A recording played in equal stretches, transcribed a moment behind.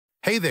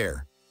Hey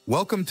there!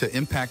 Welcome to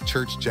Impact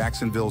Church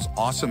Jacksonville's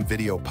awesome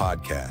video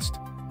podcast.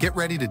 Get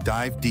ready to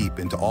dive deep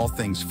into all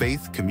things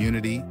faith,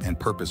 community, and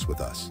purpose with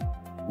us.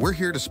 We're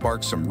here to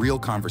spark some real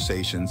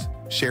conversations,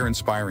 share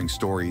inspiring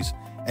stories,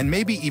 and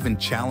maybe even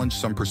challenge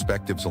some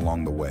perspectives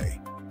along the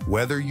way.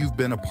 Whether you've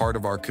been a part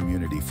of our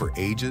community for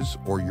ages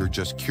or you're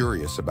just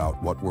curious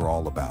about what we're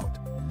all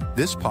about,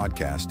 this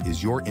podcast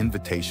is your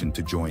invitation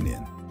to join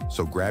in.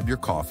 So grab your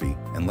coffee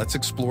and let's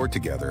explore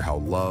together how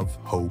love,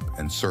 hope,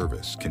 and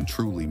service can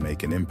truly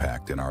make an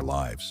impact in our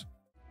lives.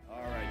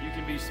 All right, you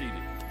can be seated.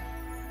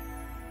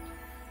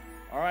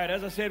 All right,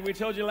 as I said, we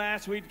told you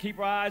last week to keep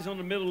our eyes on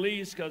the Middle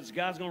East because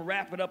God's going to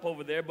wrap it up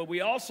over there. But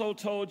we also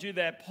told you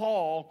that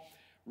Paul,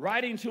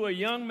 writing to a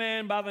young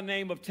man by the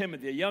name of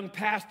Timothy, a young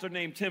pastor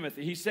named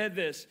Timothy, he said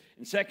this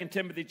in 2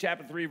 Timothy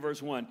chapter 3,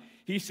 verse 1.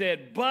 He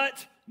said,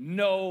 "But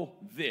know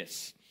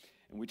this."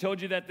 And we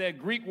told you that that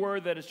Greek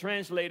word that is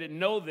translated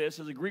know this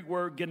is a Greek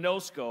word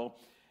gnosko,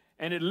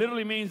 and it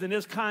literally means in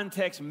this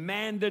context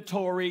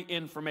mandatory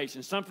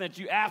information, something that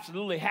you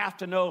absolutely have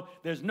to know.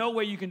 There's no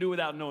way you can do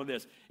without knowing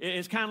this.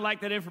 It's kind of like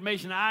that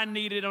information I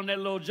needed on that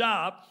little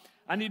job.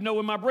 I need to know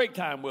when my break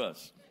time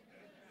was.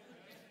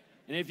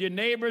 And if your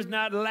neighbor's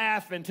not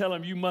laughing, tell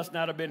them you must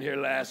not have been here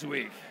last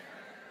week.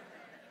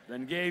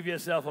 Then gave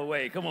yourself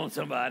away. Come on,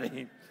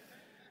 somebody.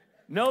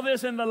 Know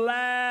this in the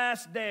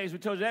last days. We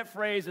told you that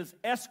phrase is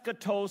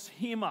eskatos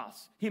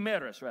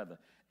hemeris, rather.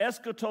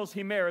 Eskatos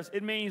hemeris,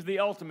 it means the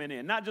ultimate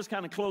end, not just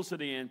kind of close to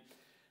the end,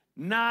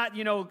 not,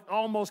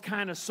 almost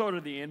kind of sort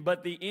of the end,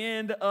 but the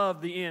end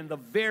of the end, the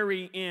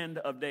very end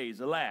of days,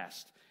 the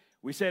last.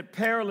 We said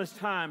perilous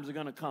times are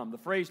going to come. The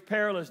phrase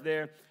perilous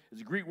there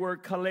is a Greek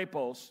word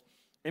kalepos.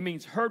 It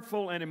means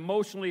hurtful and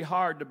emotionally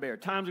hard to bear.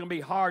 Times are going to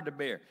be hard to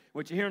bear.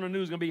 What you hear on the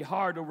news is going to be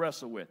hard to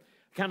wrestle with.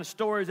 The kind of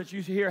stories that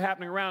you hear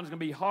happening around is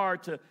going to be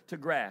hard to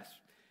grasp.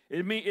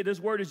 This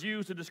word is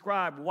used to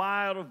describe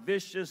wild or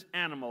vicious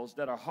animals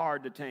that are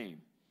hard to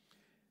tame.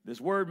 This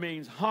word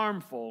means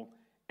harmful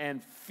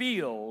and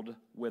filled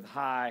with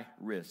high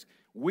risk.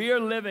 We are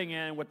living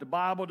in what the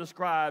Bible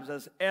describes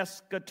as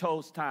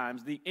eskatos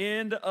times, the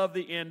end of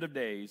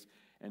days.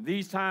 And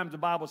these times, the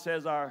Bible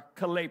says, are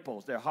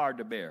kalepos. They're hard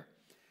to bear.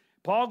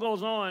 Paul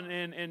goes on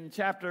in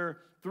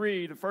chapter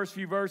 3, the first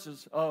few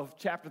verses of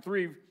chapter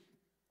 3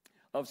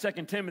 of 2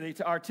 Timothy,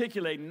 to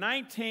articulate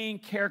 19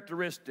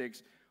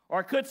 characteristics, or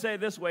I could say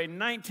it this way,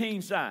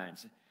 19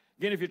 signs.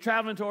 Again, if you're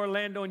traveling to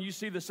Orlando and you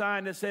see the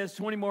sign that says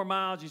 20 more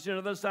miles, you see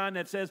another sign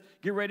that says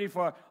get ready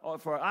for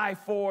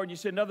I-4, and you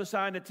see another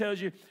sign that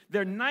tells you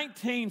there are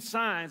 19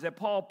 signs that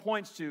Paul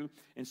points to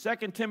in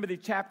 2 Timothy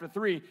chapter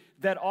 3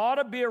 that ought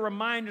to be a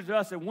reminder to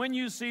us that when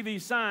you see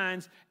these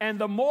signs, and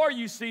the more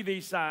you see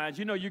these signs,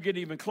 you get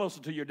even closer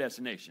to your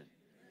destination.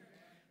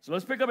 So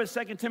let's pick up at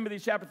 2 Timothy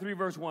chapter 3,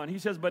 verse 1. He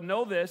says, "But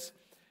know this,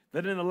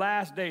 that in the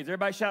last days,"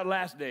 everybody shout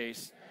last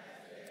days.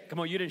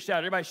 Come on, you didn't shout.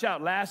 Everybody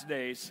shout last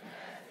days.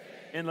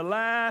 In the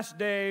last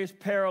days,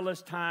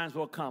 perilous times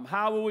will come.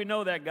 How will we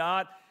know that,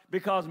 God?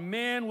 Because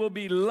men will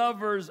be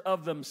lovers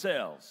of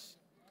themselves.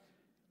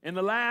 In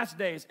the last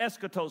days,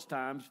 eskatos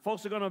times,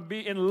 folks are going to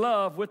be in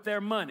love with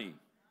their money.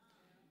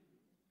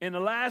 In the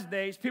last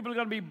days, people are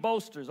going to be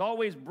boasters,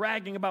 always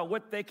bragging about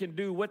what they can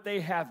do, what they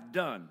have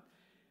done.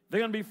 They're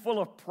going to be full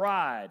of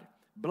pride,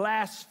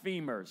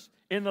 blasphemers.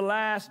 In the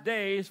last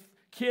days,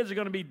 kids are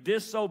going to be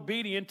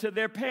disobedient to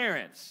their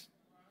parents.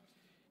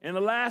 In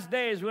the last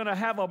days, we're going to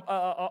have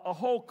a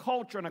whole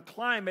culture and a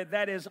climate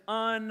that is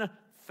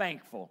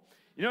unthankful.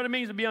 You know what it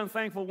means to be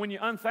unthankful? When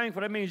you're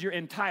unthankful, that means you're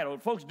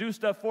entitled. Folks do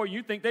stuff for you,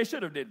 you think they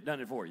should have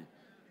done it for you.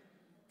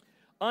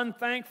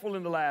 Unthankful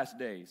in the last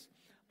days.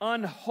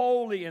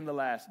 Unholy in the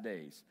last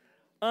days.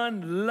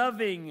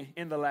 Unloving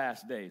in the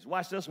last days.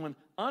 Watch this one.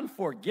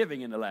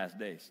 Unforgiving in the last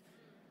days.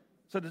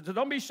 So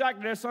don't be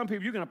shocked. There's some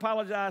people, you can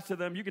apologize to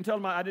them. You can tell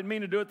them, I didn't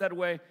mean to do it that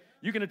way.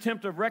 You can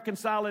attempt to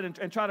reconcile it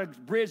and try to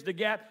bridge the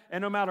gap.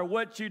 And no matter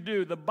what you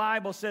do, the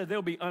Bible says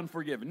they'll be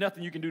unforgiven.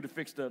 Nothing you can do to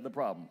fix the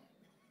problem.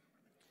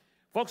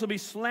 Folks will be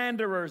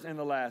slanderers in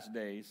the last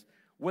days,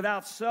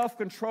 without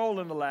self-control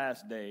in the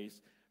last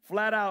days,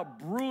 flat out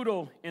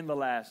brutal in the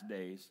last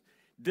days,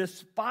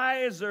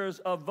 despisers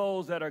of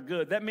those that are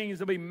good. That means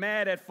they'll be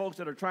mad at folks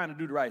that are trying to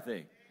do the right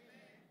thing.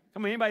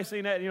 Come on, anybody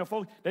seen that?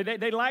 Folks,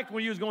 they liked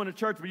when you was going to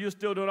church, but you were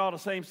still doing all the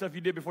same stuff you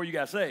did before you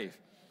got saved.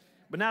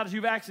 But now that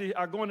you actually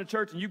are going to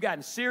church and you've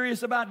gotten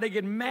serious about it, they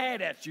get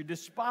mad at you.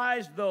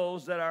 Despise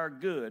those that are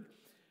good.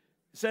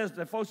 It says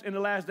that folks in the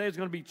last days are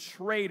going to be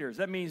traitors.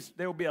 That means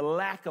there will be a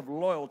lack of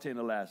loyalty in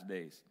the last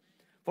days.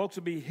 Folks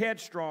will be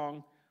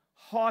headstrong,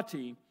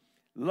 haughty,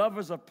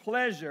 lovers of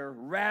pleasure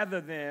rather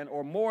than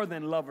or more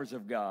than lovers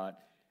of God.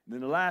 And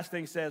then the last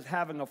thing says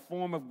having a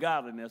form of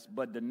godliness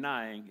but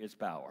denying its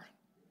power.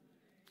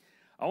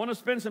 I want to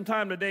spend some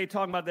time today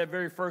talking about that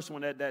very first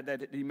one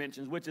that he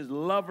mentions, which is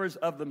lovers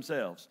of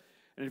themselves.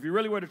 And if you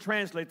really were to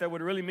translate that,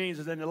 what it really means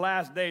is in the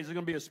last days, there's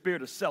going to be a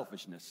spirit of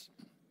selfishness.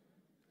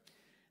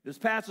 This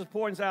passage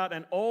points out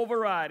an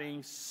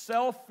overriding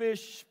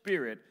selfish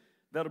spirit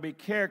that'll be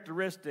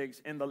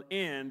characteristics in the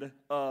end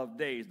of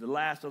days, the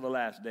last of the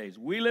last days.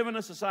 We live in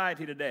a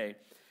society today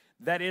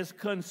that is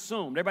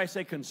consumed. Everybody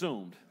say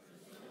consumed.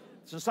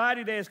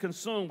 Society today is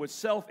consumed with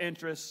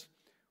self-interest,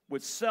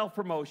 with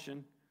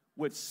self-promotion,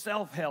 with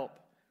self-help,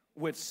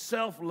 with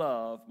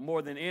self-love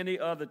more than any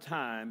other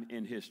time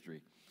in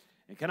history.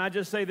 And can I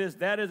just say this?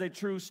 That is a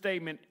true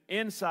statement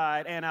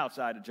inside and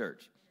outside the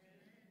church.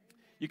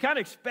 You kind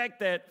of expect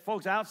that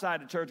folks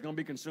outside the church are going to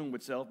be consumed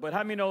with self, but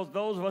how many knows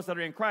those of us that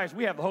are in Christ,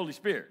 we have the Holy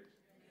Spirit?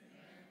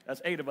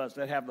 That's 8 of us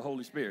that have the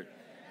Holy Spirit.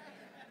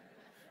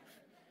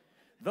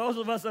 Those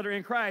of us that are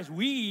in Christ,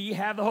 we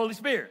have the Holy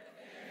Spirit.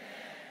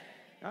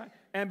 All right?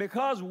 And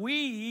because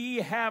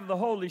we have the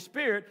Holy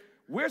Spirit,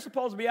 we're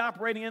supposed to be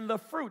operating in the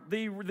fruit,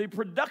 the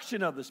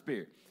production of the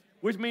Spirit,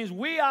 which means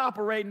we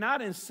operate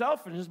not in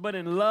selfishness, but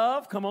in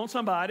love, come on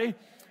somebody,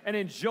 and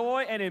in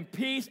joy and in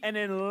peace and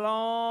in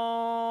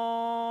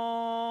long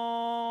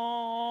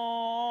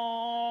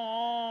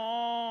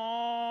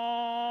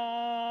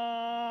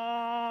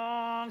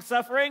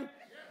suffering.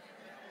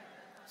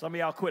 Some of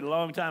y'all quit a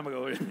long time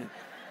ago.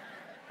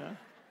 Huh?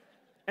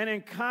 And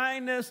in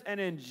kindness and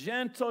in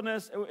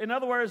gentleness. In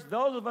other words,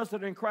 those of us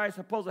that are in Christ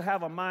are supposed to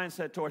have a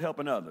mindset toward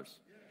helping others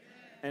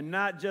and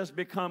not just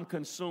become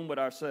consumed with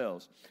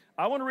ourselves.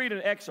 I want to read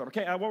an excerpt.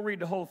 Okay, I won't read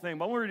the whole thing,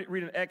 but I want to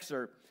read an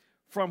excerpt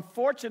from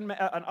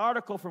an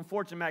article from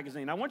Fortune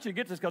magazine. I want you to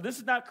get this because this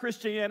is not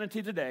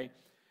Christianity Today.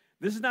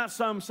 This is not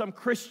some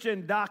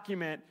Christian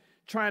document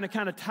trying to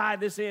kind of tie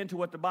this into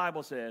what the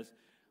Bible says.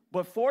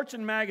 But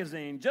Fortune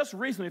magazine, just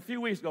recently, a few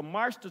weeks ago,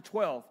 March the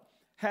 12th,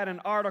 had an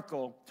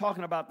article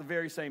talking about the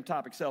very same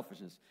topic,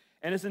 selfishness.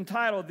 And it's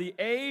entitled, "The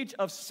Age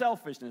of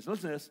Selfishness,"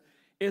 listen to this,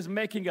 "is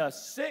making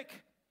us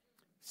sick,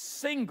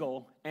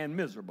 single, and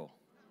miserable."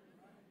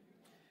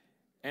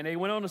 And they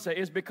went on to say,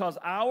 it's because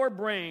our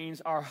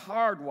brains are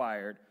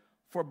hardwired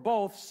for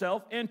both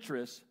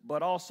self-interest,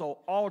 but also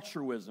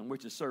altruism,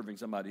 which is serving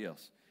somebody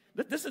else.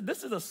 This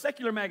is a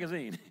secular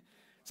magazine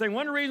saying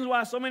one of the reasons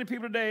why so many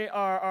people today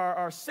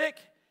are sick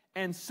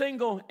and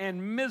single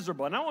and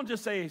miserable, and I won't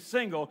just say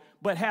single,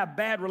 but have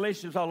bad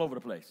relationships all over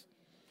the place,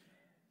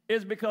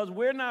 is because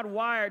we're not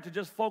wired to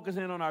just focus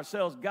in on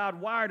ourselves. God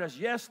wired us,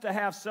 yes, to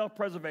have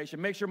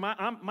self-preservation, make sure my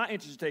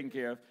interests are taken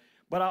care of,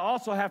 but I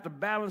also have to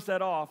balance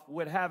that off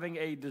with having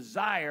a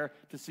desire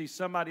to see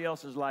somebody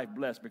else's life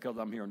blessed because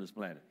I'm here on this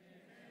planet.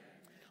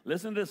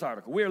 Listen to this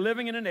article. We are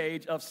living in an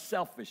age of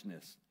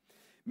selfishness.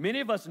 Many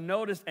of us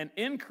noticed an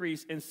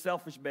increase in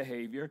selfish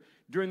behavior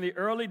during the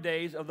early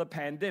days of the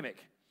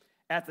pandemic.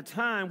 At the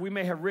time, we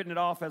may have written it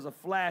off as a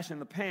flash in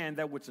the pan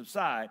that would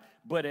subside,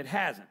 but it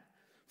hasn't.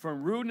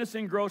 From rudeness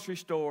in grocery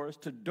stores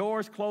to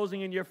doors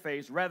closing in your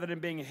face rather than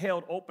being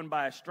held open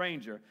by a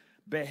stranger,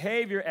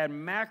 behavior at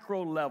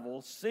macro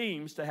level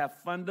seems to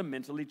have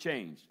fundamentally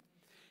changed.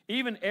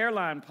 Even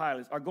airline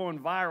pilots are going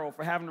viral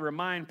for having to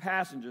remind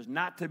passengers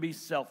not to be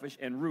selfish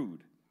and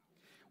rude.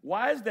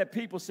 Why is it that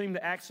people seem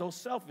to act so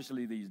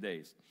selfishly these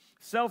days?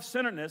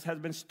 Self-centeredness has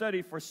been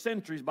studied for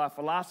centuries by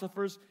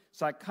philosophers,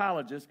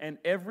 psychologists, and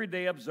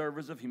everyday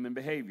observers of human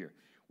behavior,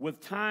 with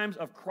times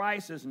of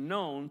crisis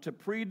known to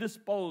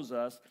predispose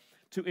us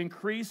to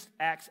increased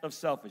acts of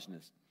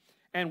selfishness.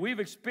 And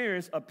we've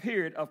experienced a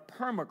period of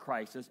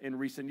perma-crisis in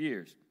recent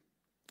years.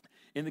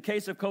 In the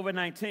case of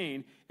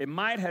COVID-19, it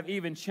might have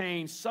even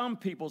changed some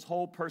people's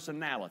whole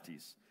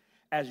personalities,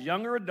 as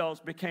younger adults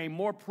became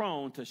more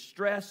prone to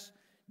stress,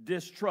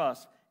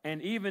 distrust,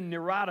 and even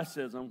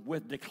neuroticism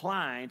with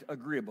declined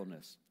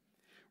agreeableness.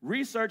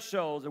 Research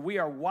shows that we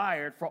are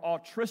wired for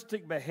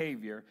altruistic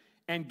behavior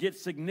and get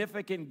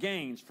significant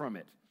gains from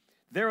it.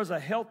 There is a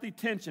healthy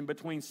tension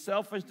between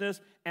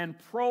selfishness and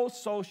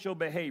pro-social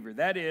behavior.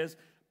 That is,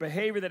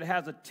 behavior that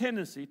has a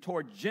tendency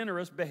toward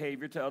generous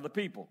behavior to other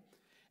people.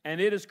 And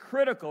it is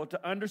critical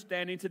to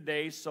understanding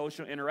today's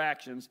social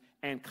interactions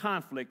and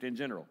conflict in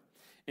general.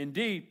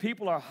 Indeed,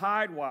 people are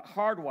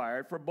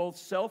hardwired for both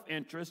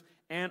self-interest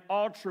and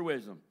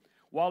altruism.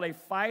 While a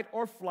fight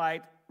or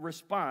flight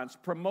response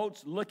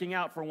promotes looking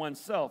out for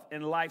oneself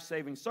in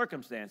life-saving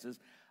circumstances,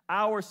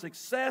 our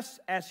success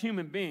as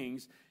human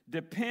beings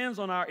depends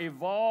on our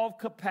evolved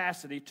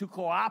capacity to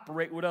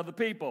cooperate with other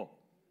people.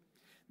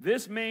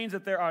 This means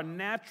that there are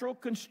natural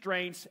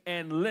constraints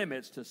and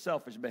limits to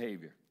selfish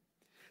behavior.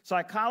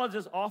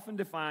 Psychologists often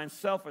define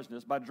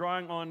selfishness by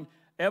drawing on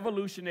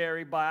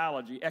evolutionary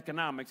biology,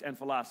 economics, and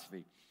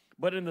philosophy.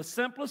 But in the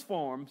simplest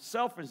form,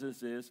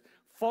 selfishness is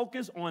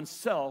focus on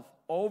self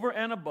over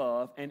and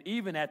above and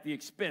even at the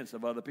expense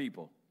of other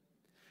people.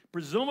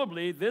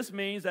 Presumably, this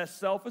means that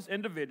selfish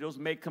individuals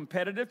make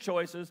competitive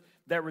choices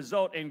that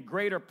result in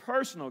greater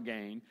personal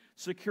gain,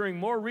 securing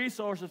more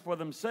resources for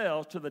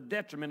themselves to the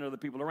detriment of the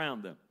people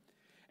around them.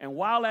 And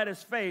while at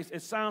its face,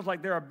 it sounds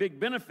like there are big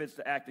benefits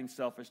to acting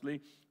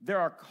selfishly, there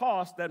are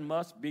costs that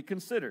must be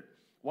considered.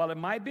 While it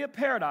might be a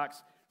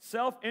paradox,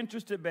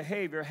 self-interested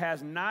behavior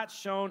has not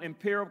shown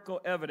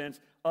empirical evidence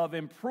of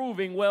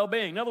improving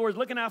well-being. In other words,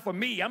 looking out for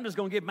me, I'm just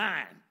going to get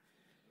mine.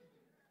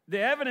 The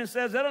evidence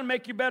says that doesn't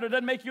make you better, it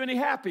doesn't make you any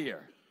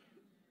happier.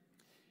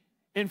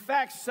 In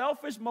fact,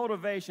 selfish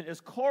motivation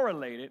is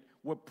correlated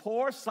with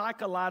poor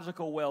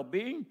psychological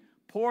well-being,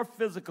 poor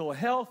physical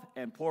health,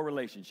 and poor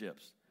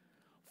relationships.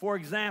 For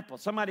example,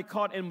 somebody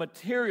caught in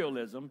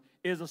materialism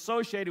is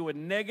associated with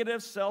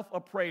negative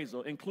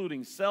self-appraisal,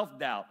 including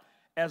self-doubt,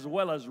 as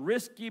well as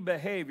risky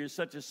behaviors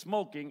such as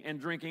smoking and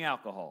drinking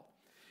alcohol.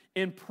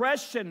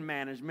 Impression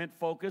management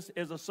focus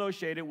is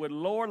associated with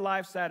lower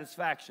life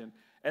satisfaction,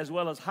 as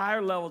well as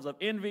higher levels of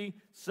envy,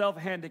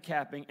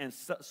 self-handicapping, and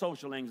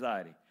social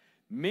anxiety.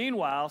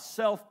 Meanwhile,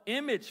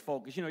 self-image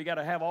focus, you got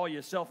to have all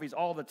your selfies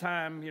all the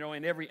time,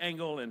 in every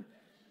angle, and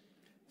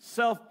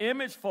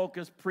self-image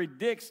focus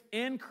predicts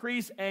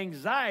increased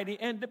anxiety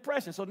and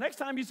depression. So next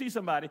time you see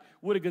somebody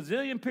with a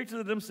gazillion pictures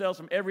of themselves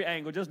from every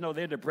angle, just know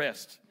they're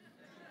depressed.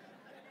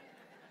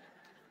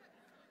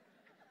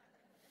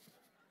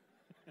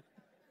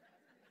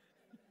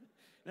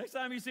 Next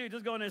time you see it,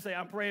 just go in there and say,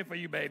 I'm praying for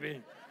you,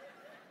 baby.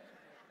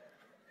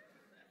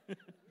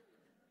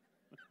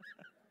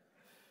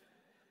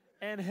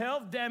 And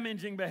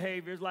health-damaging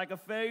behaviors like a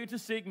failure to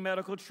seek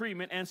medical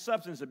treatment and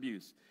substance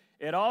abuse.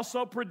 It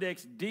also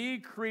predicts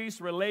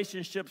decreased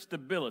relationship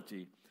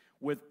stability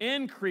with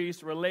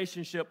increased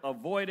relationship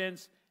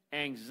avoidance,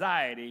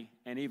 anxiety,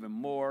 and even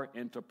more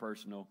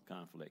interpersonal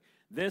conflict.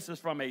 This is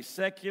from a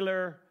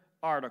secular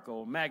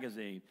article,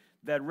 magazine,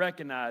 that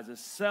recognizes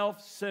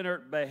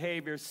self-centered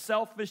behaviors,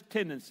 selfish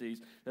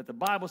tendencies that the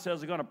Bible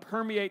says are going to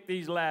permeate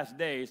these last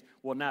days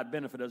will not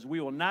benefit us. We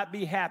will not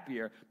be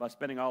happier by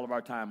spending all of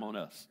our time on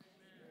us.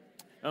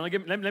 Now,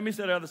 let me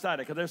say the other side of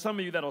it, because there's some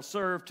of you that will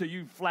serve till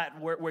you flat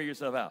wear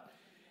yourself out.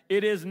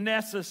 It is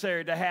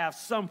necessary to have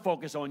some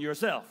focus on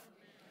yourself.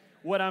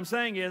 What I'm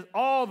saying is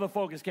all the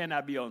focus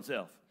cannot be on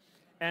self.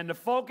 And the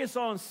focus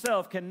on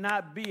self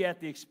cannot be at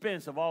the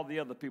expense of all the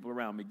other people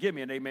around me. Give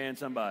me an amen,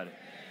 somebody.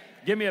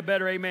 Give me a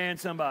better amen,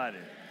 somebody.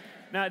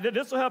 Now,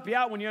 this will help you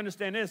out when you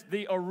understand this.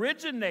 The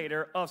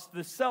originator of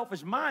the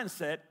selfish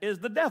mindset is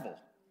the devil.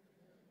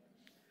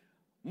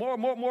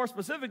 More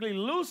specifically,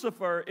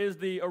 Lucifer is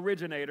the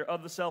originator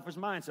of the selfish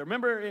mindset.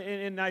 Remember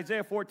in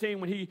Isaiah 14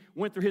 when he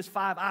went through his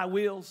 5 I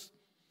wills?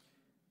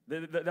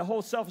 The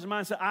whole selfish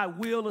mindset, I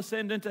will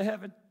ascend into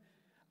heaven.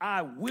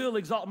 I will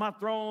exalt my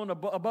throne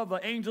above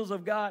the angels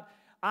of God.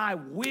 I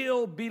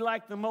will be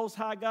like the Most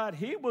High God.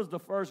 He was the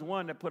first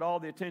one that put all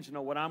the attention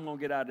on what I'm going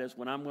to get out of this,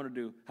 what I'm going to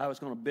do, how it's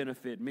going to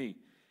benefit me.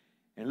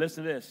 And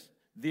listen to this.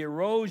 The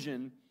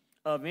erosion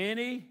of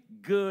any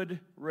good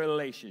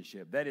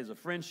relationship, that is a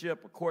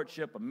friendship, a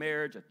courtship, a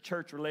marriage, a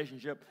church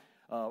relationship,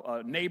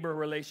 a neighbor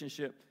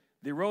relationship,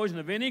 the erosion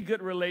of any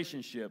good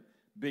relationship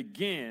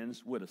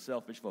begins with a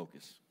selfish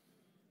focus.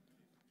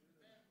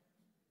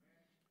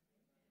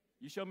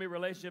 You show me a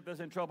relationship that's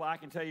in trouble, I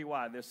can tell you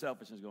why. There's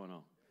selfishness going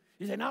on.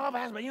 You say, no,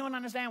 Pastor, but you don't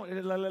understand.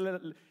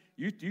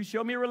 You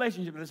show me a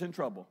relationship that's in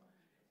trouble.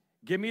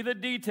 Give me the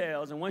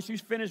details, and once you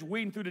finish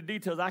weeding through the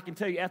details, I can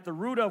tell you at the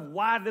root of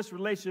why this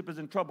relationship is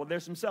in trouble,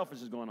 there's some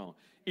selfishness going on.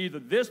 Either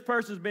this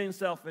person's being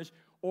selfish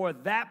or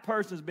that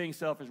person's being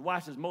selfish.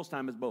 Watch this, most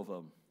time it's both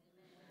of them.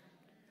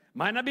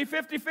 Might not be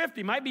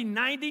 50-50, might be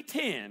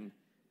 90-10.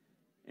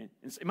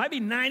 It might be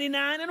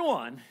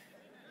 99-1.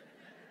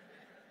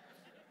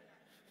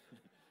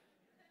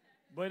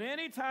 But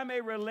anytime a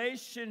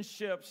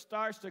relationship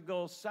starts to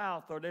go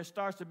south or there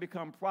starts to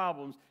become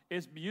problems,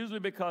 it's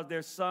usually because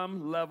there's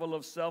some level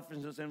of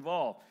selfishness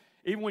involved.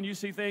 Even when you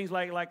see things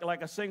like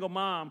a single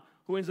mom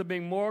who ends up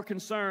being more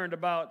concerned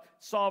about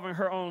solving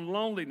her own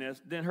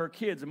loneliness than her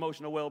kids'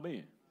 emotional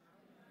well-being.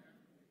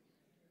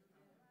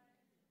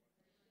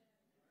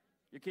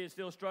 Your kids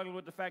still struggling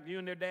with the fact that you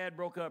and their dad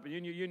broke up and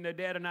you and their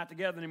dad are not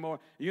together anymore.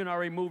 You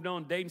already moved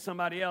on, dating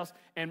somebody else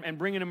and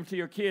bringing them to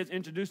your kids,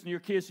 introducing your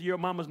kids to your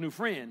mama's new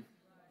friend.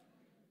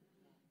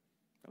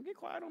 Don't get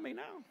quiet on me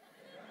now.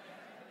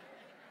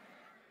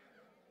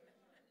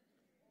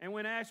 And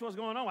when asked what's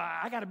going on,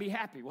 I got to be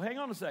happy. Well, hang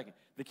on a second.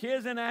 The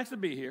kids didn't ask to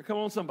be here. Come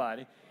on,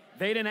 somebody.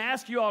 They didn't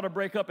ask you all to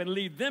break up and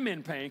leave them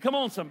in pain. Come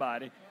on,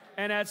 somebody.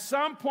 And at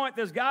some point,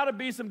 there's got to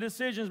be some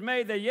decisions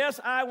made that, yes,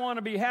 I want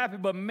to be happy,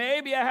 but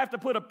maybe I have to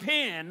put a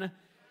pin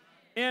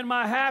in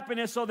my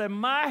happiness so that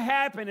my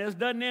happiness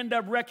doesn't end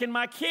up wrecking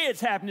my kids'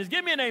 happiness.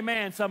 Give me an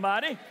amen,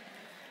 somebody.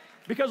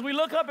 Because we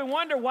look up and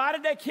wonder, why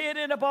did that kid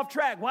end up off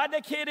track? Why did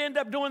that kid end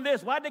up doing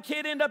this? Why did that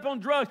kid end up on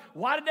drugs?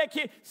 Why did that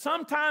kid?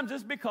 Sometimes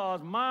it's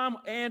because mom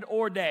and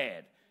or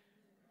dad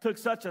took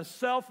such a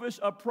selfish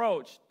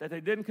approach that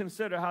they didn't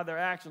consider how their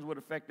actions would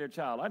affect their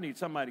child. I need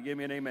somebody to give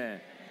me an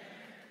amen.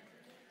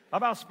 How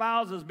about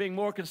spouses being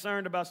more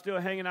concerned about still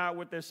hanging out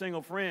with their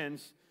single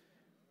friends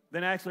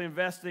than actually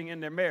investing in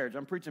their marriage?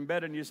 I'm preaching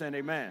better than you saying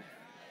amen.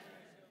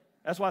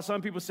 That's why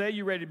some people say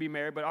you're ready to be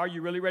married, but are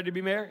you really ready to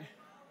be married?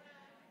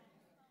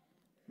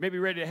 Maybe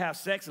ready to have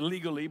sex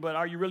legally, but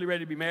are you really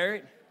ready to be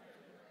married?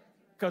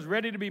 Because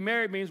ready to be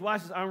married means,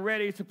 watch this, I'm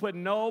ready to put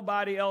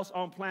nobody else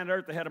on planet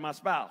Earth ahead of my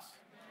spouse.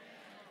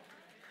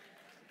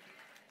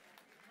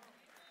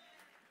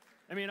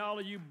 I mean, all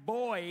of you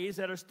boys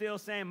that are still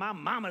saying, my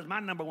mama's my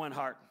number one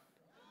heart.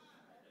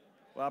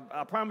 Well,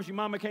 I promise you,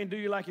 mama can't do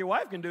you like your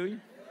wife can do you.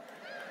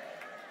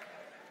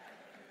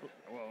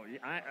 Well,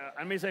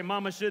 I may say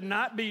mama should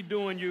not be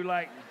doing you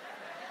like,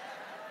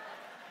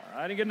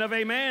 I didn't get enough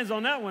amens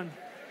on that one.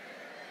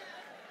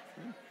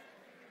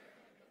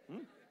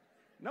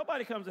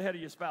 Nobody comes ahead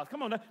of your spouse.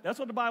 Come on, that's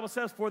what the Bible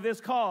says. For this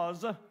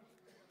cause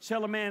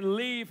shall a man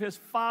leave his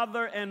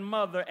father and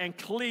mother and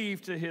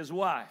cleave to his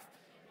wife.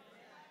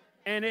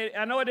 And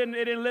I know it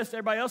didn't list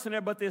everybody else in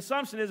there, but the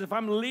assumption is if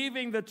I'm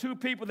leaving the two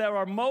people that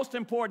are most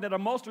important, that are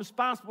most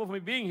responsible for me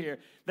being here,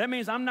 that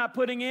means I'm not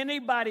putting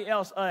anybody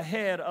else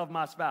ahead of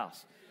my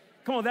spouse.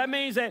 Come on, that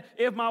means that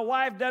if my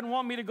wife doesn't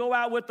want me to go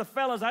out with the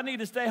fellas, I need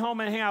to stay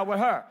home and hang out with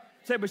her.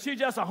 Say, but she's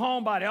just a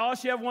homebody. All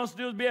she ever wants to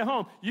do is be at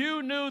home.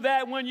 You knew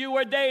that when you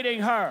were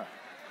dating her.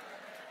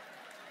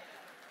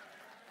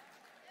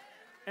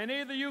 And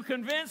either you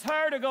convince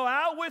her to go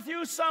out with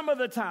you some of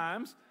the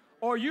times,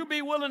 or you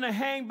be willing to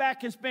hang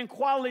back and spend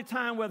quality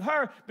time with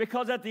her,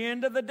 because at the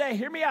end of the day,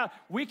 hear me out,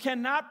 we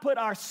cannot put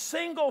our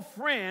single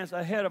friends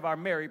ahead of our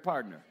married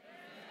partner.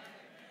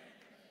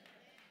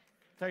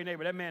 Tell your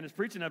neighbor, that man is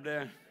preaching up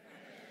there.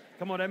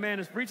 Come on, that man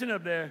is preaching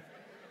up there.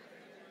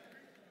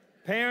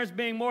 Parents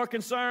being more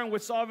concerned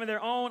with solving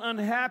their own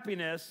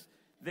unhappiness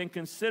than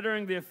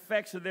considering the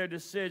effects of their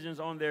decisions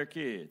on their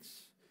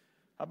kids.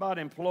 How about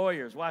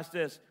employers? Watch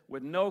this.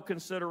 With no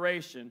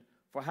consideration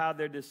for how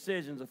their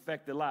decisions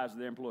affect the lives of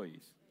their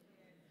employees.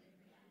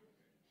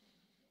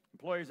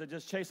 Employers that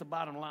just chase a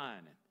bottom line,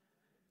 and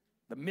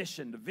the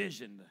mission, the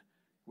vision.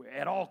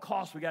 At all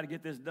costs, we got to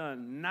get this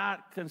done,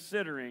 not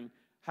considering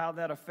how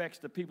that affects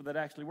the people that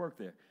actually work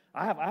there.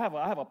 I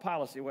have a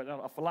policy,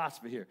 a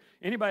philosophy here.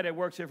 Anybody that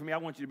works here for me, I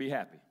want you to be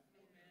happy.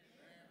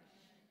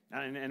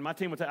 And my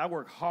team will tell you, I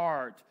work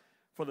hard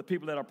for the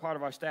people that are part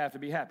of our staff to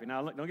be happy.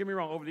 Now, don't get me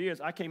wrong, over the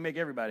years, I can't make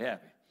everybody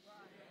happy.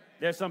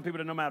 There's some people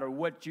that no matter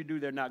what you do,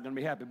 they're not going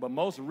to be happy. But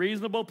most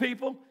reasonable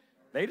people,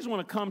 they just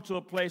want to come to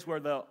a place where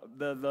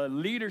the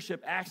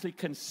leadership actually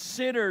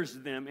considers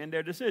them in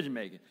their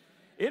decision-making.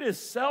 It is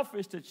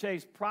selfish to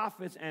chase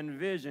profits and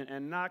vision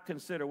and not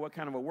consider what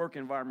kind of a work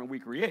environment we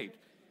create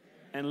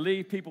and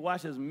leave people,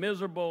 watch this,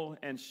 miserable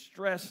and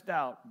stressed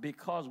out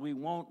because we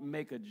won't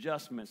make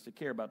adjustments to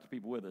care about the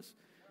people with us.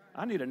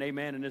 I need an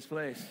amen in this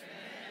place.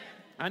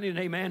 I need an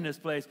amen in this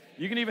place.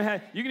 You can even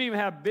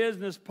have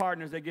business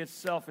partners that get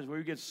selfish, where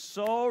we get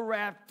so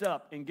wrapped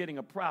up in getting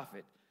a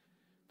profit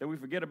that we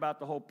forget about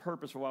the whole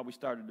purpose for why we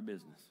started the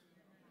business.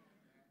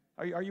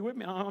 Are you with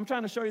me? I'm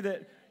trying to show you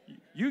that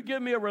you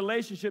give me a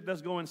relationship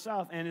that's going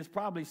south, and it's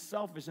probably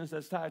selfishness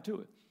that's tied to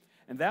it.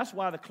 And that's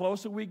why the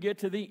closer we get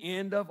to the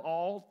end of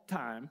all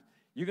time,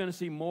 you're going to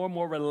see more and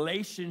more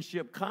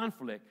relationship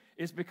conflict.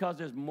 It's because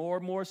there's more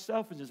and more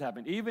selfishness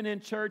happening, even in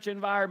church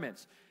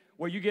environments,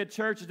 where you get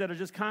churches that are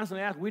just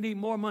constantly asking, we need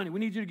more money. We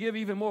need you to give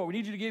even more. We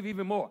need you to give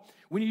even more.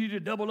 We need you to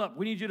double up.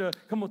 We need you to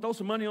come on, throw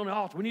some money on the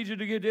altar. We need you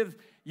to give this.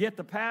 Yet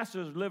the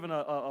pastors live in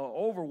an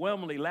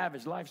overwhelmingly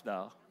lavish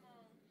lifestyle.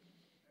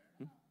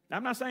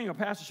 I'm not saying a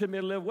pastor shouldn't be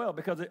able to live well,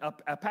 because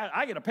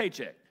I get a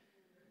paycheck.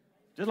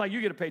 Just like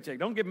you get a paycheck.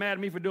 Don't get mad at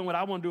me for doing what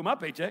I want to do with my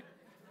paycheck.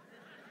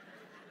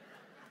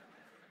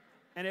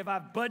 And if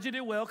I've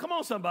budgeted well, come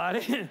on,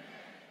 somebody.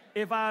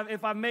 If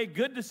I make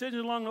good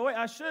decisions along the way,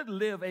 I should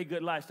live a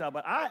good lifestyle.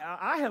 But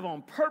I have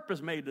on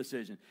purpose made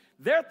decisions.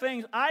 There are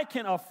things I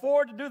can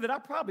afford to do that I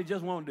probably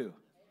just won't do.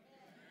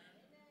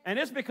 And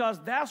it's because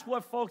that's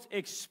what folks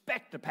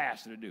expect the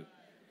pastor to do.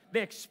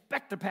 They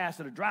expect the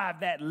pastor to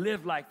drive that,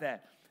 live like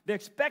that. They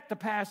expect the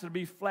pastor to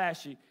be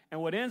flashy. And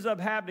what ends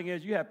up happening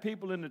is you have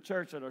people in the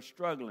church that are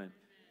struggling.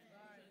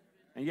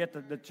 And yet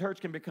the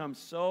church can become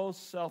so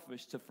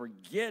selfish to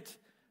forget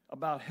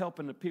about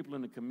helping the people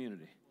in the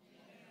community.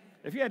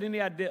 If you had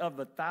any idea of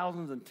the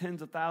thousands and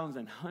tens of thousands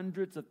and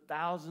hundreds of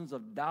thousands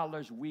of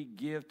dollars we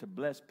give to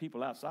bless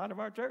people outside of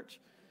our church,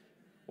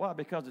 why?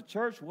 Because the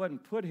church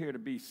wasn't put here to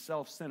be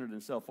self-centered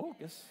and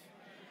self-focused.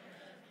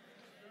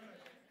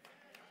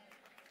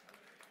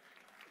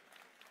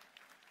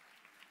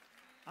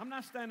 I'm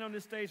not standing on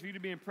this stage for you to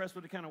be impressed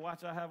with the kind of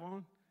watch I have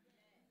on.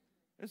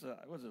 It's an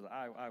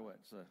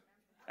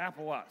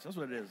Apple Watch. That's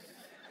what it is.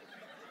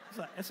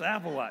 It's an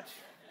Apple Watch.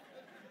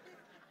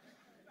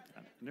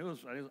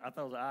 I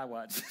thought it was an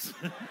iWatch.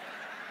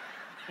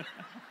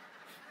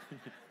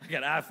 I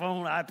got an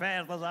iPhone,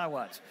 iPad, that's an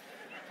iWatch.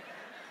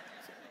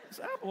 It's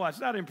an Apple Watch.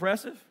 It's not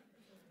impressive.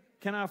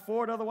 Can I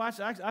afford other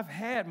watches? I've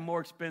had more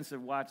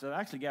expensive watches. I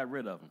actually got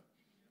rid of them.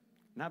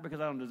 Not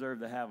because I don't deserve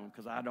to have them,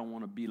 because I don't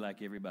want to be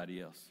like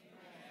everybody else.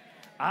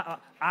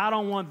 I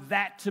don't want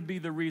that to be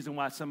the reason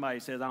why somebody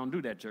says I don't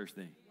do that church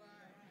thing.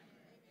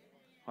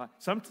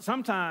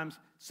 Sometimes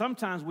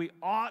we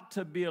ought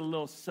to be a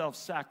little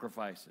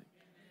self-sacrificing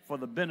for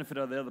the benefit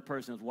of the other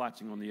person that's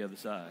watching on the other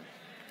side.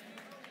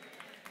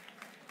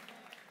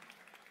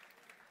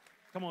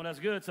 Come on, that's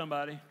good,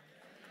 somebody.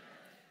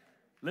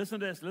 Listen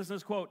to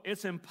this quote.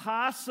 It's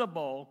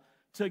impossible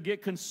to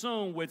get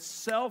consumed with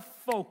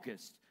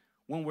self-focused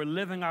when we're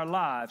living our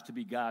lives to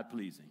be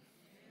God-pleasing.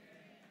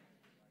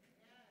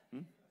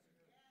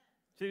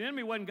 See, the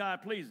enemy wasn't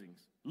God-pleasing.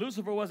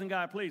 Lucifer wasn't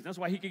God-pleasing. That's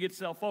why he could get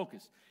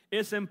self-focused.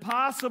 It's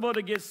impossible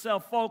to get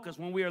self-focused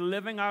when we are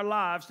living our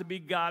lives to be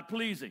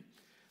God-pleasing.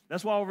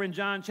 That's why over in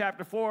John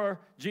chapter 4,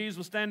 Jesus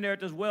was standing there at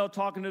this well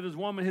talking to this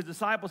woman. His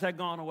disciples had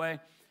gone away.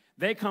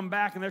 They come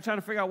back, and they're trying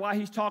to figure out why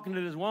he's talking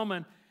to this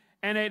woman.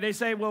 And they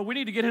say, well, we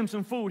need to get him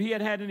some food. He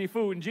hadn't had any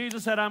food. And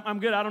Jesus said, I'm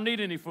good. I don't need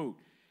any food.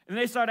 And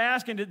they start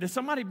asking, did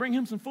somebody bring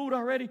him some food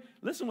already?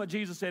 Listen to what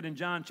Jesus said in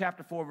John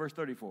chapter 4, verse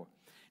 34.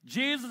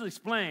 Jesus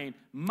explained,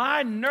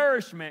 my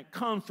nourishment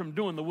comes from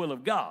doing the will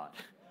of God,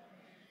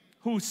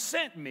 who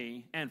sent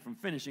me, and from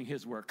finishing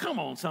his work. Come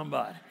on,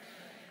 somebody.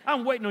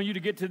 I'm waiting on you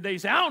to get to the day.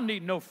 Say, I don't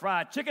need no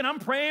fried chicken. I'm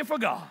praying for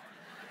God.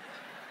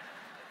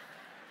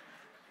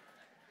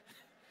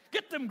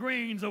 Get them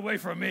greens away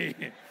from me.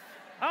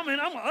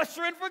 I'm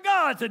ushering for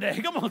God today.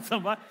 Come on,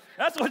 somebody.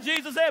 That's what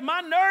Jesus said.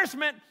 My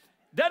nourishment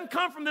doesn't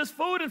come from this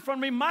food in front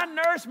of me. My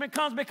nourishment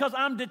comes because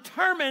I'm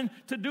determined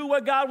to do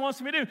what God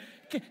wants me to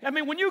do. I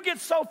mean, when you get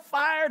so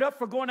fired up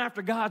for going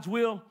after God's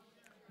will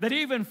that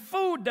even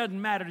food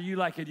doesn't matter to you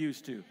like it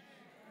used to,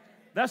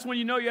 that's when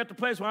you know you're at the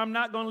place where I'm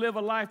not going to live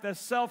a life that's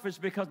selfish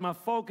because my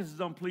focus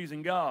is on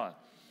pleasing God.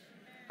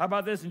 How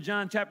about this in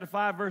John chapter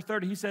 5, verse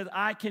 30? He says,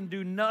 I can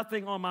do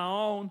nothing on my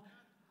own.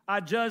 I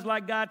judge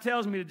like God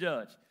tells me to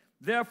judge.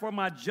 Therefore,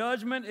 my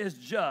judgment is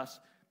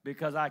just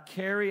because I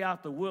carry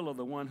out the will of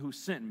the one who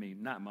sent me,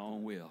 not my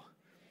own will.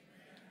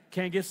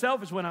 Can't get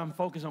selfish when I'm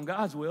focused on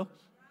God's will.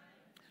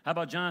 How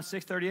about John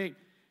 6:38?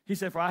 He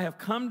said, for I have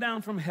come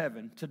down from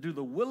heaven to do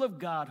the will of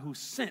God who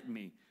sent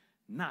me,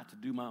 not to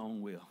do my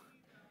own will.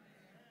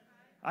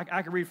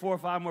 I could read 4 or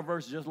 5 more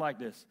verses just like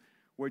this,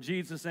 where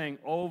Jesus is saying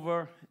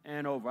over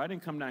and over, I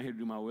didn't come down here to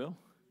do my will.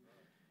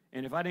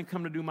 And if I didn't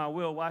come to do my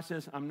will, watch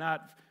this, I'm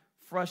not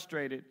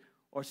frustrated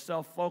or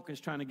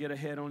self-focused trying to get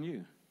ahead on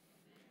you.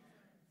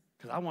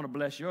 Because I want to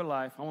bless your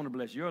life. I want to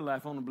bless your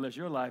life. I want to bless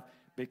your life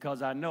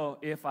because I know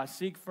if I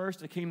seek first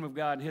the kingdom of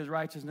God and his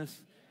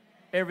righteousness,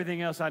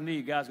 everything else I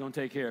need, God's going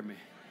to take care of me.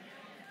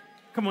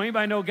 Come on,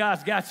 anybody know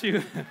God's got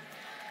you?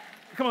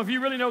 Come on, if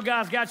you really know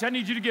God's got you, I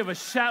need you to give a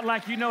shout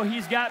like you know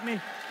he's got me.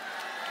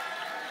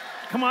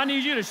 Come on, I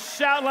need you to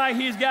shout like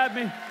he's got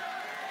me.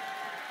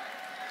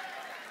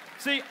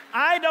 See,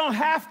 I don't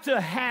have to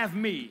have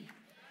me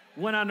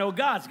when I know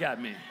God's got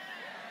me.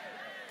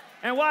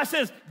 And watch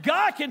this,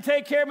 God can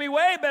take care of me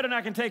way better than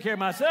I can take care of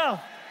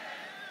myself.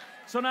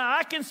 So now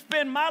I can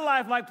spend my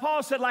life, like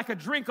Paul said, like a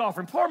drink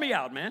offering. Pour me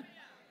out, man.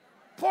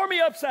 Pour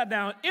me upside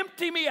down.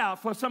 Empty me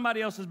out for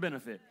somebody else's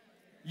benefit.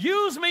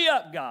 Use me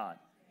up, God.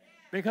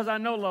 Because I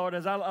know, Lord,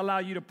 as I allow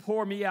you to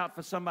pour me out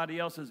for somebody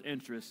else's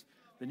interest,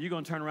 then you're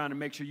going to turn around and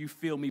make sure you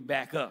fill me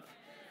back up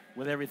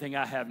with everything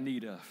I have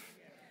need of.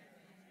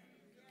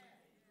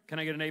 Can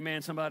I get an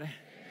amen, somebody? Amen.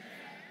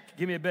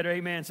 Give me a better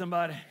amen,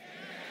 somebody.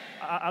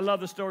 I love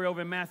the story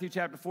over in Matthew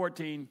chapter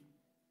 14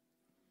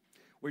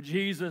 where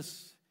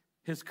Jesus,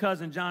 his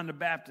cousin John the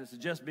Baptist, has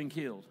just been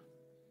killed.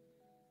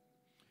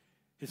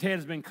 His head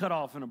has been cut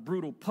off in a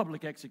brutal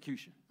public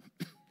execution.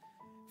 In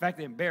fact,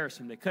 they embarrass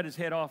him. They cut his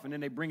head off, and then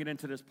they bring it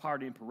into this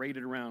party and parade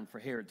it around for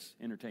Herod's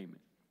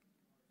entertainment.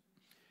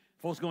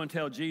 Folks go and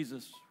tell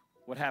Jesus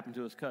what happened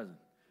to his cousin.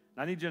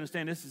 Now, I need you to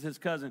understand, this is his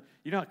cousin.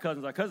 You know how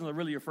cousins are. Cousins are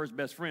really your first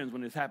best friends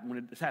when this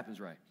happens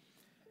right.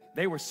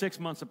 They were 6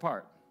 months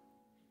apart.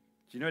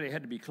 So you know they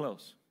had to be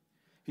close.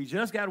 He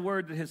just got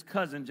word that his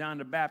cousin, John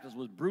the Baptist,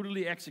 was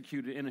brutally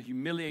executed in a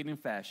humiliating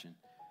fashion.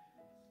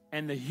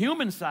 And the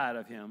human side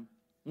of him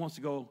wants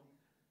to go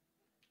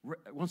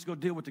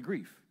deal with the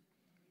grief.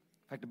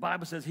 In fact, the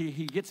Bible says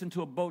he gets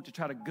into a boat to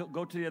try to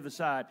go to the other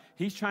side.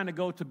 He's trying to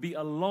go to be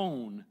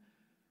alone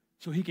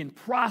so he can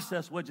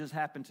process what just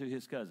happened to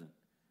his cousin.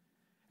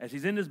 As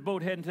he's in this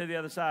boat heading to the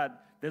other side,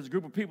 there's a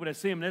group of people that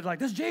see him, and they're like,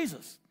 there's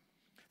Jesus.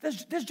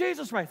 There's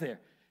Jesus right there.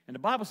 And the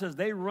Bible says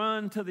they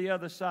run to the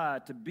other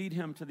side to beat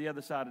him to the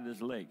other side of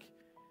this lake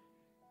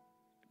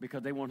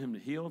because they want him to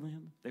heal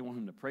them. They want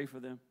him to pray for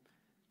them.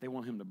 They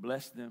want him to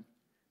bless them.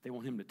 They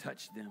want him to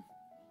touch them.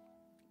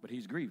 But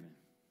he's grieving.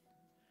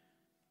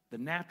 The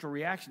natural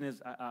reaction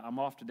is, I'm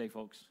off today,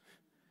 folks.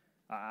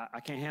 I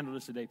can't handle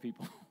this today,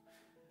 people.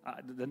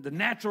 The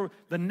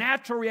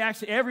natural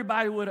reaction,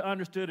 everybody would have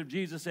understood if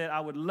Jesus said, I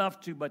would love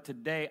to, but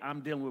today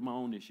I'm dealing with my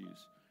own issues.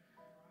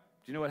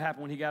 Do you know what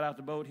happened when he got out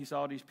the boat? He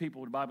saw these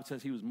people. The Bible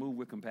says he was moved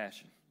with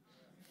compassion.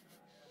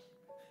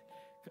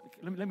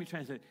 Let me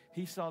translate.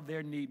 He saw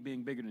their need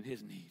being bigger than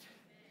his need.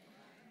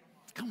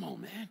 Come on,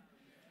 man.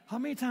 How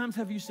many times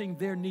have you seen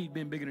their need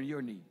being bigger than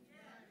your need?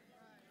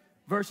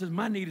 Versus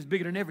my need is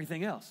bigger than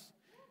everything else.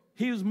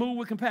 He was moved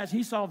with compassion.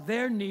 He saw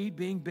their need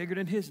being bigger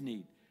than his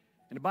need.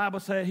 And the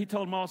Bible said he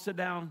told them all to sit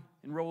down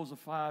in rows of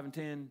 5 and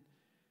 10.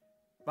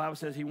 The Bible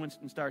says he went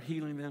and started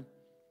healing them.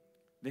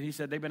 Then he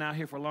said they've been out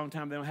here for a long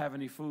time. They don't have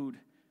any food.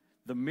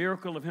 The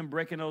miracle of him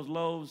breaking those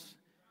loaves,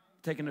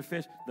 taking the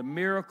fish, the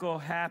miracle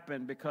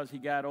happened because he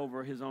got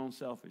over his own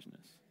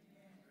selfishness.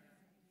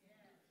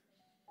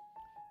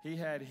 He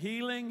had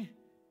healing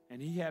and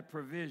he had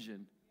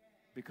provision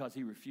because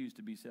he refused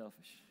to be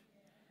selfish.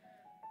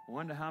 I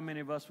wonder how many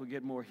of us will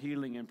get more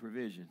healing and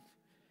provision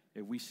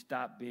if we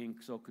stop being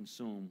so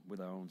consumed with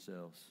our own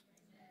selves.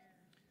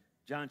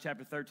 John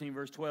chapter 13,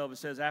 verse 12, it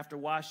says, after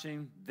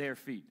washing their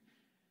feet.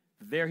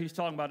 There he's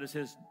talking about is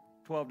his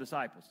 12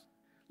 disciples.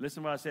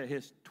 Listen to what I said,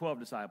 his 12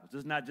 disciples. This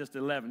is not just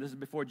 11. This is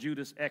before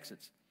Judas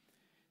exits.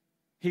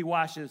 He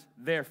washes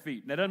their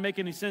feet. That doesn't make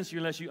any sense to you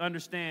unless you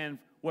understand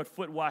what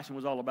foot washing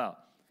was all about.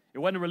 It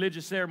wasn't a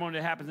religious ceremony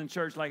that happens in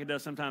church like it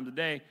does sometimes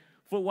today.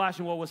 Foot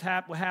washing, what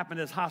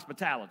happened is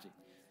hospitality.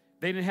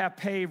 They didn't have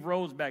paved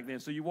roads back then,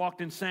 so you walked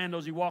in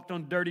sandals, you walked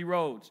on dirty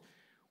roads.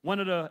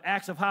 One of the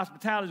acts of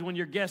hospitality is when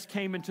your guests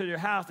came into your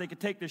house, they could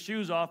take their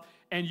shoes off,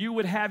 and you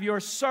would have your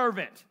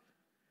servant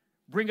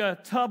bring a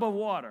tub of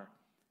water.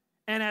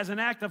 And as an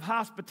act of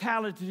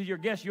hospitality to your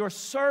guests, your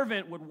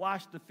servant would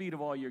wash the feet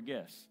of all your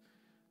guests.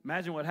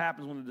 Imagine what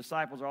happens when the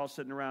disciples are all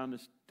sitting around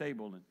this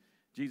table, and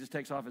Jesus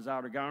takes off his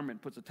outer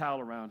garment, puts a towel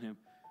around him,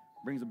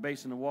 brings a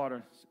basin of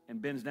water,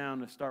 and bends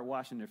down to start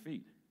washing their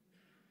feet.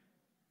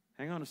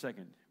 Hang on a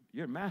second.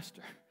 You're a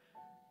master.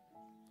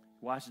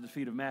 He washes the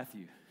feet of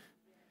Matthew.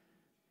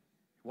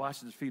 He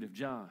washes the feet of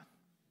John.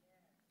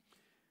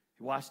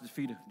 He washes the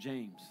feet of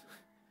James.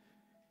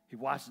 He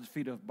washes the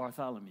feet of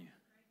Bartholomew.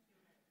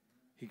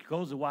 He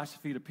goes to wash the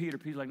feet of Peter.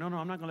 Peter's like, no, I'm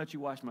not going to let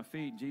you wash my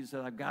feet. Jesus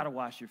says, I've got to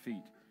wash your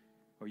feet,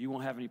 or you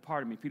won't have any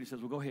part of me. Peter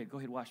says, well, go ahead,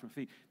 wash my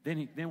feet.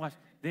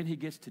 Then he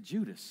gets to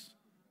Judas,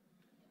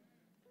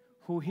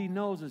 who he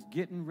knows is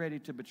getting ready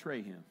to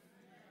betray him.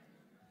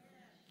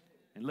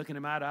 And looking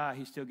him eye to eye,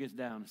 he still gets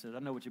down and says, I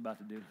know what you're about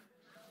to do.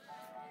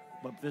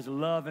 But this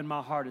love in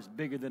my heart is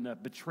bigger than the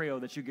betrayal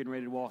that you're getting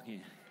ready to walk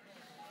in.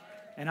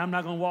 And I'm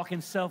not going to walk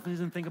in selfishness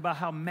and think about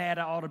how mad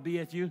I ought to be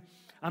at you.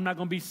 I'm not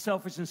going to be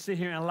selfish and sit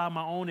here and allow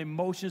my own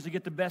emotions to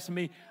get the best of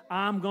me.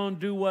 I'm going to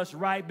do what's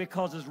right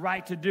because it's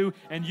right to do,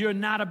 and you're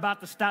not about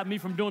to stop me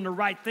from doing the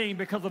right thing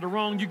because of the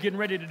wrong you're getting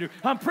ready to do.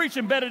 I'm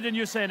preaching better than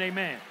you're saying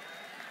amen.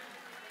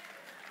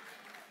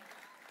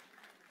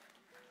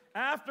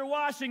 After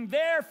washing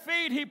their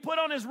feet, he put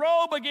on his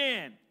robe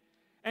again,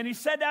 and he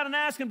sat down and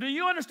asked him, do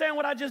you understand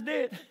what I just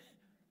did?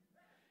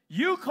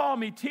 You call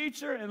me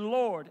teacher and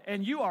Lord,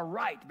 and you are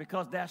right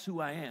because that's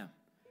who I am.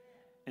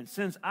 And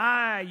since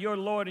I, your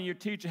Lord and your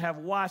teacher, have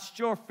washed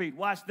your feet,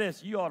 watch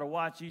this, you ought to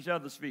wash each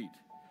other's feet.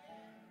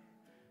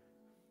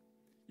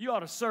 You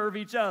ought to serve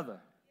each other.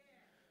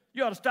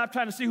 You ought to stop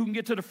trying to see who can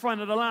get to the front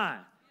of the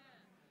line.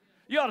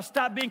 You ought to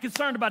stop being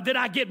concerned about, did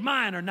I get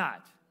mine or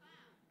not?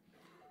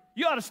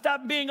 You ought to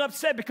stop being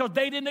upset because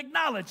they didn't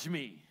acknowledge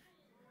me.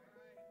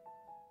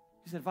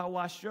 He said, if I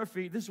wash your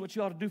feet, this is what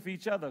you ought to do for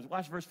each other.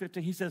 Watch verse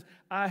 15. He says,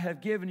 I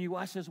have given you,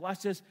 watch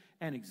this,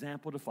 an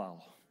example to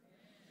follow.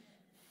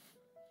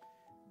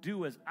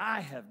 Do as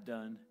I have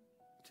done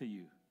to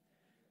you.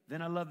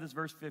 Then I love this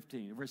verse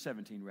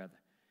 17 rather.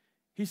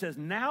 He says,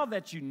 now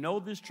that you know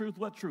this truth,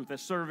 what truth? That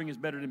serving is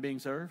better than being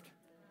served?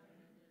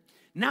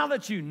 Now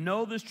that you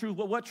know this truth,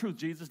 what truth,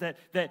 Jesus? That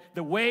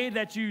the way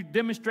that you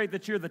demonstrate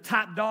that you're the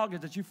top dog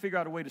is that you figure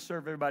out a way to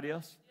serve everybody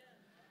else?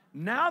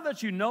 Now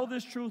that you know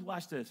this truth,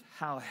 watch this.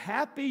 How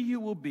happy you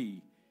will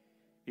be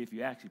if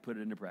you actually put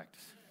it into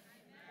practice.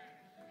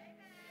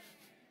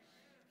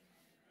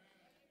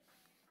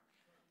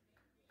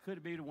 Could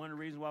it be one of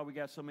the reasons why we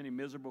got so many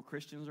miserable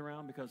Christians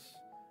around? Because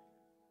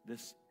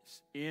this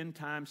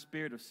end-time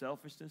spirit of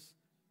selfishness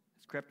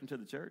has crept into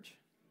the church?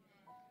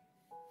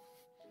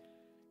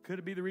 Could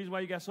it be the reason why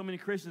you got so many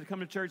Christians that come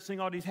to church,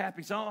 sing all these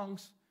happy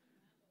songs,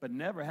 but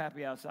never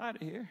happy outside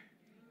of here?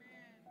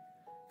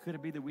 Could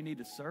it be that we need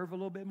to serve a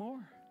little bit more?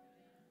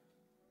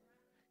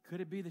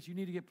 Could it be that you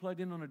need to get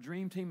plugged in on a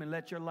dream team and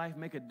let your life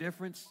make a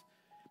difference?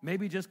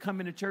 Maybe just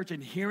coming to church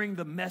and hearing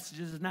the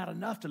messages is not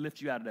enough to lift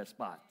you out of that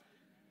spot.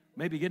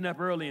 Maybe getting up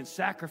early and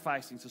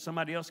sacrificing so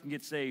somebody else can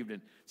get saved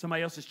and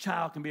somebody else's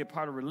child can be a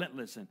part of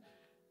Relentless. And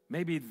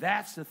maybe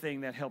that's the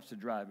thing that helps to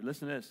drive it.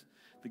 Listen to this.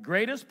 The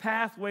greatest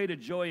pathway to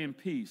joy and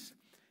peace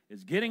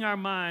is getting our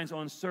minds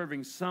on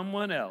serving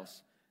someone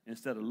else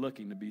instead of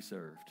looking to be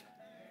served.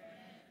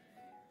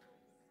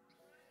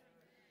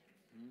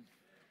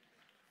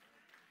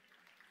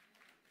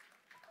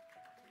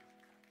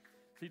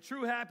 See,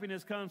 true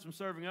happiness comes from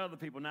serving other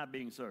people, not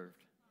being served.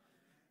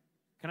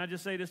 Can I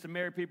just say this to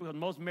married people? Because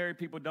most married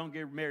people don't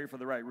get married for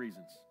the right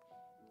reasons.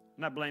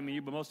 I'm not blaming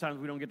you, but most times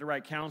we don't get the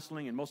right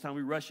counseling, and most times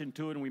we rush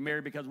into it and we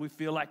marry because we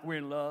feel like we're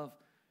in love.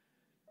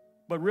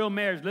 But real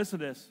marriage, listen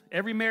to this.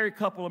 Every married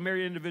couple or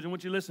married individual, I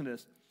want you to listen to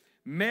this.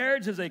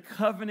 Marriage is a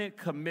covenant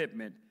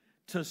commitment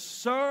to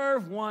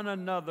serve one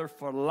another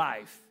for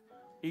life,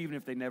 even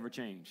if they never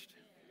changed.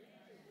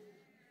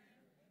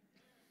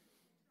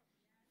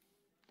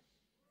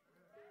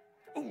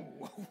 Ooh.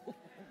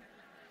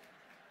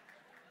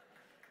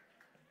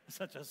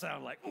 Such a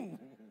sound like, ooh.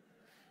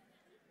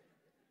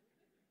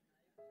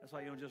 That's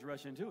why you don't just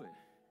rush into it.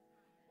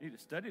 You need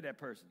to study that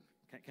person.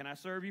 Can I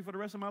serve you for the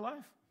rest of my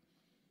life?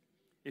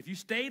 If you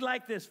stayed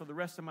like this for the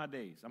rest of my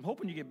days, I'm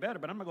hoping you get better,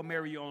 but I'm not going to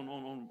marry you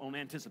on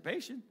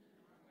anticipation.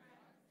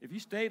 If you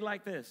stayed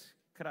like this,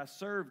 could I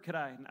serve?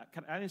 I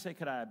didn't say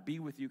could I be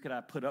with you, could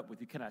I put up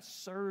with you? Can I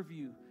serve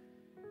you?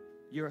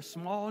 Your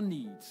small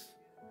needs,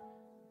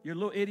 your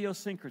little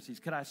idiosyncrasies,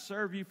 could I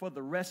serve you for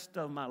the rest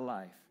of my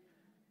life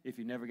if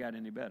you never got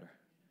any better?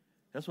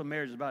 That's what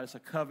marriage is about. It's a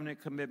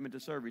covenant commitment to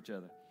serve each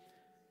other.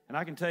 And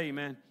I can tell you,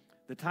 man,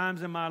 the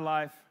times in my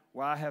life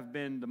where I have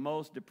been the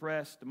most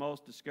depressed, the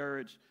most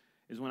discouraged,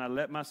 is when I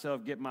let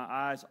myself get my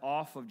eyes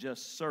off of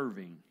just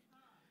serving,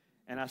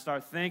 and I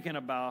start thinking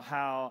about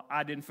how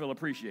I didn't feel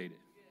appreciated.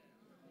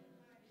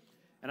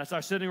 And I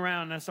start sitting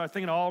around and I start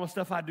thinking of all the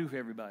stuff I do for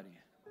everybody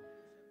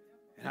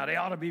and how they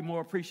ought to be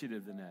more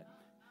appreciative than that,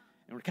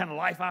 and what kind of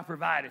life I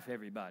provided for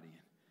everybody.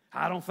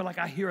 I don't feel like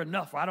I hear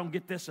enough, or I don't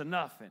get this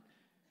enough. And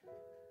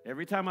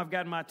every time I've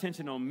gotten my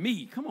attention on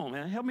me, come on,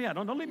 man, help me out.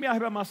 Don't leave me out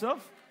here by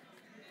myself.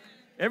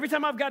 Every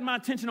time I've gotten my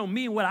attention on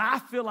me and what I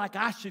feel like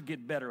I should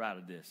get better out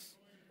of this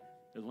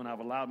is when I've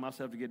allowed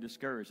myself to get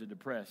discouraged or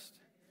depressed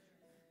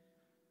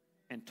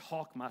and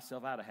talk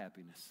myself out of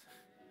happiness.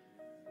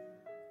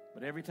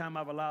 But every time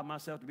I've allowed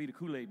myself to be the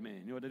Kool-Aid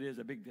man, you know what it is,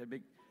 that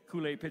big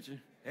Kool-Aid picture?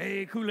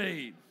 Hey,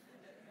 Kool-Aid.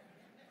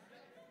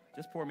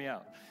 Just pour me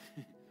out.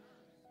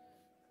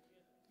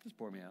 Just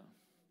pour me out.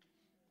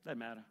 Doesn't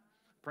matter.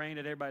 Praying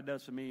that everybody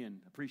does for me and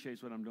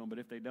appreciates what I'm doing, but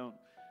if they don't,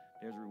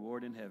 there's a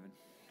reward in heaven.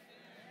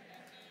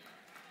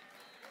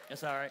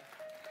 That's all right.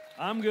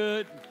 I'm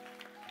good.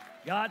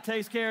 God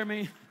takes care of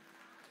me.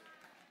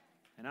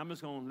 And I'm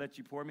just going to let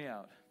you pour me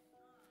out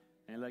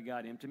and let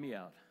God empty me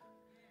out.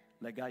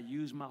 Let God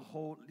use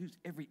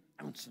every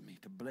ounce of me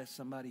to bless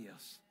somebody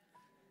else.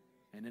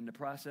 And in the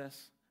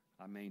process,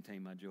 I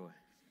maintain my joy.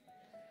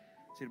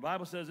 See, the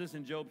Bible says this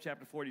in Job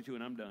chapter 42,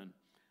 and I'm done.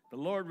 The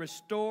Lord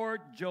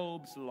restored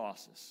Job's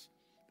losses.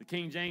 The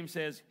King James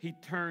says he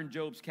turned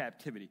Job's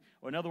captivity.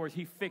 Or in other words,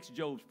 he fixed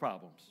Job's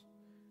problems.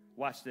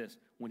 Watch this.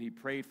 When he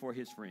prayed for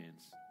his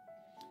friends.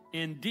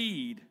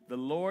 Indeed, the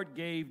Lord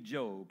gave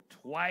Job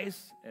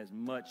twice as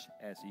much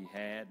as he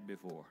had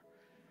before.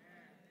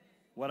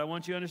 What I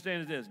want you to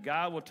understand is this.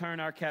 God will turn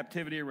our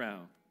captivity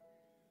around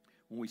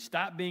when we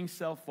stop being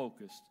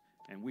self-focused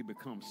and we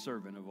become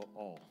servant of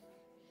all.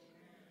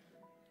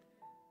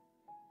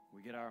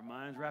 We get our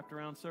minds wrapped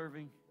around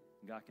serving,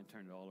 God can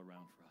turn it all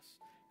around for us.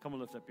 Come on,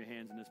 lift up your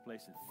hands in this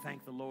place and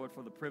thank the Lord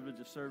for the privilege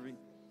of serving.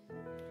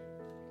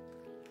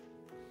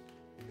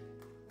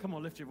 Come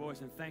on, lift your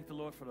voice and thank the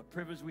Lord for the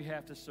privilege we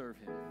have to serve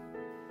him.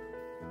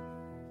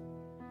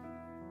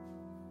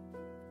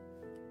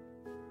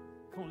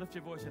 Come on, lift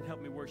your voice and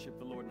help me worship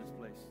the Lord in this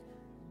place.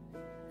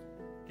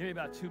 Give me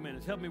about 2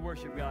 minutes. Help me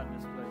worship God in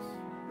this place.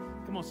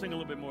 Come on, sing a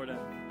little bit more of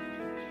that.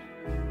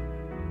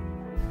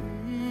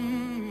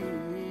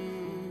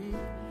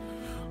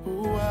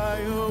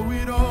 I owe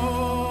it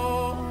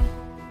all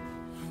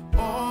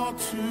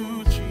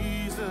to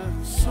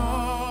Jesus.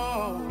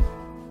 All,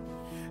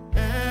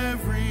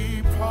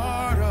 every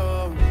part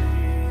of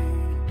me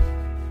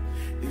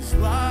is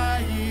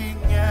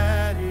lying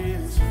at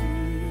his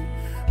feet.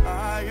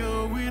 I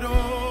owe it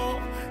all,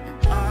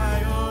 and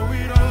I owe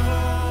it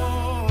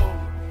all.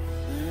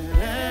 Let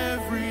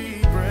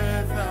every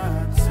breath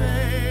I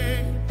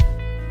take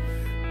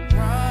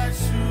rise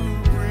to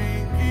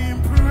bring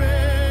him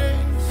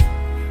praise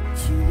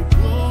to the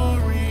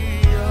glory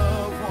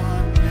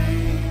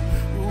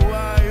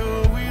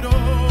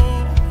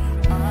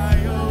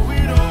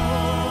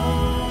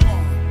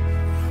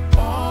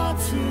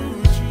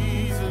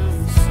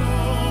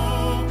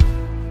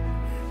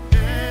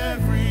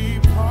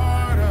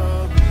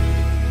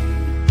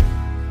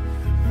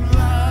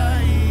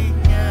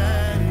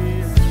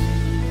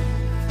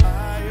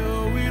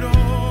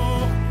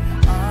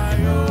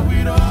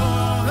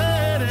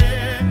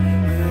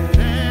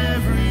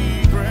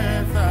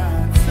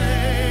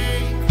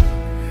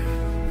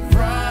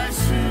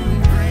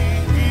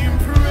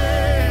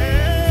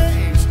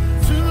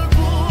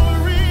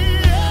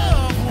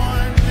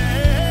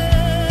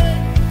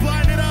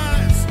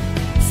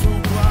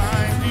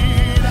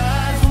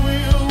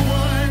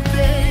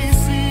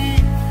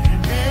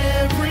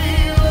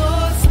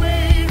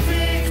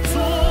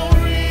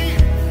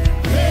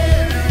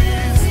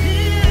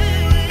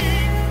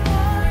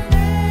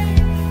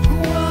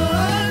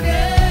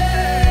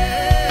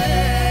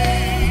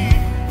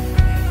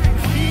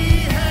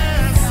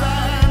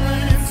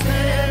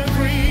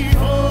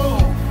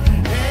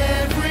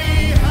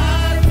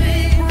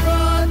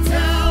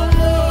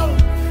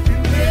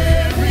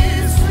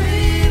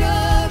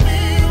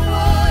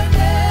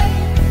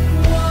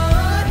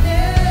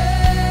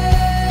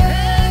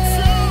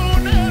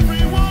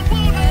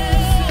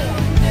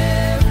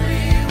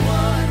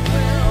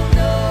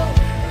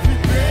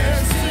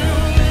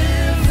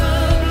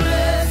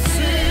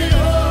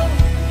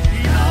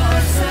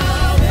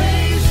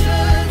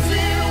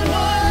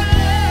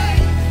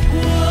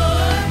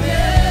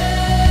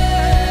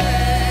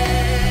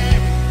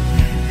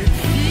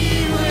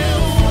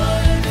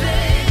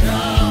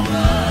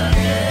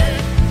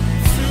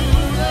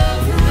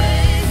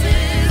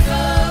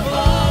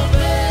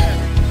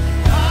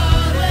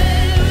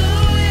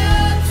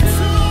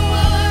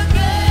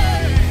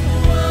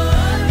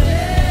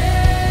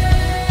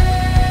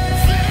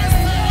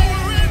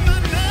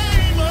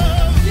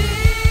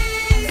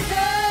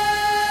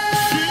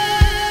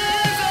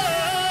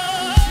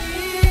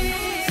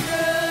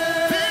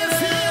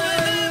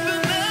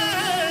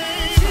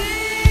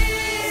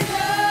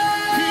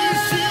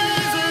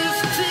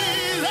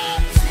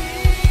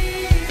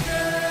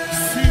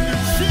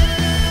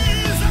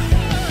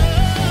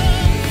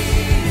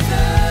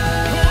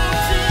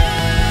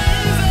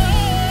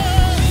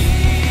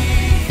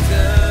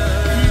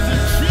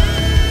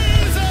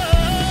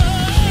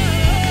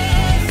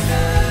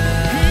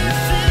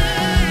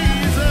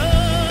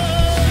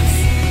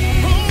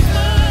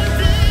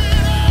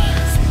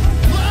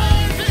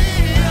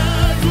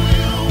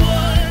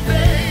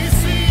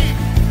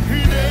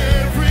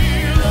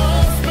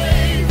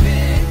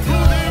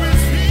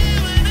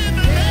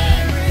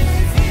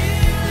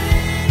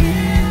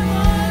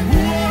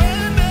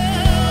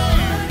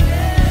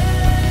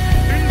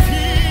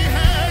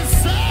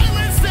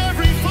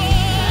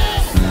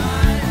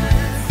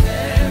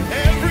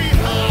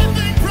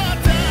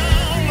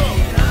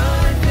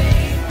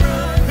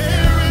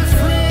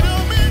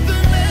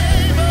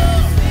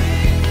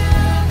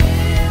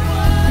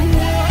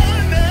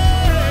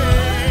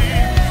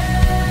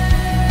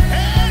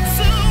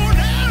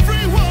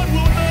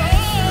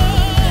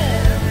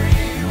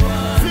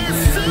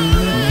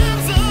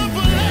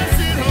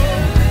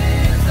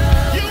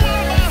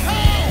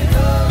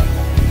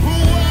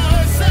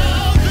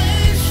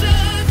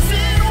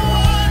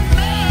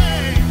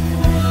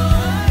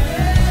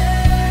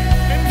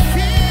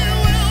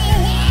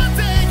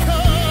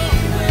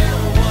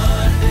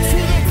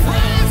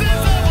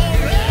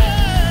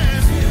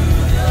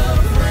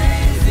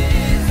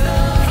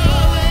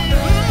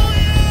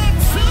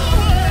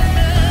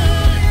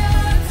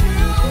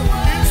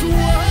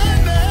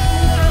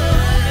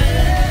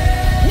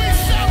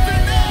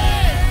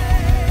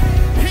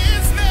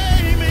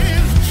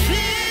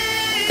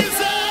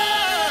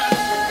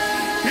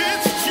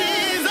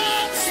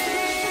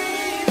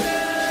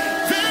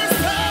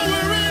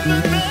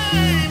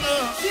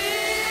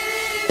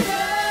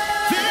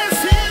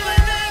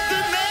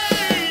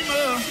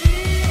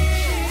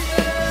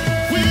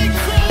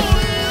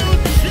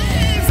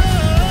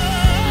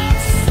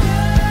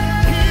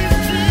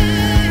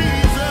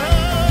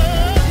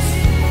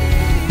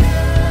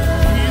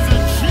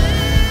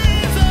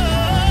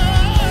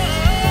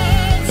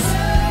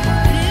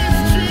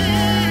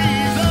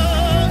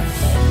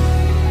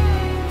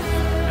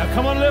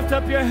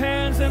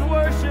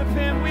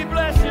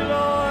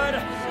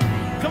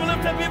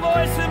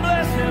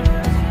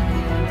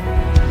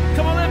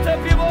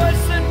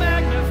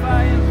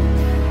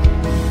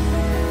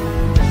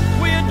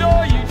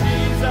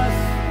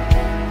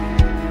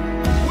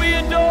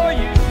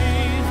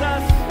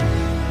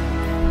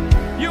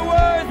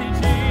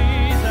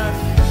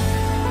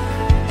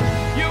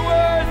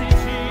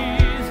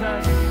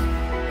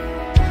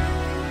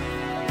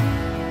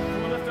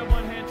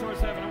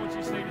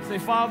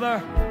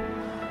Father.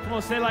 Come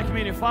on, say it like you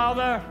mean it.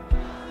 Father,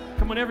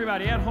 come on,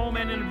 everybody, at home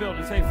and in the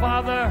building. Say,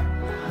 Father,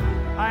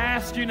 I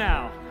ask you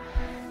now,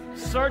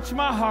 search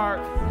my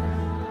heart,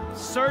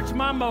 search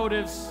my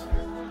motives,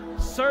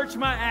 search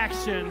my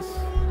actions,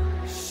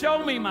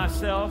 show me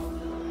myself,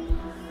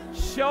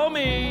 show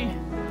me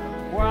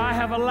where I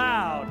have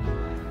allowed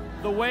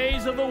the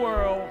ways of the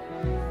world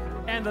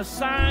and the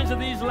signs of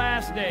these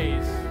last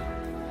days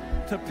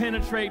to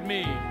penetrate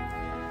me.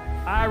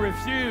 I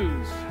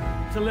refuse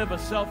to live a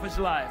selfish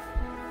life.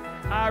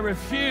 I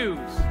refuse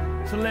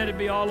to let it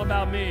be all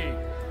about me.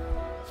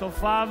 So,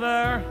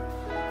 Father,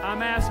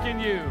 I'm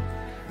asking you,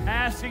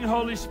 asking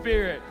Holy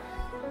Spirit,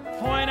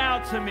 point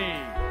out to me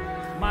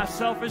my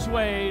selfish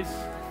ways,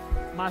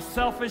 my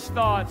selfish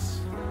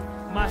thoughts,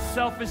 my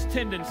selfish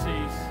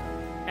tendencies.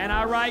 And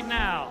I right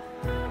now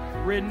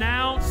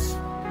renounce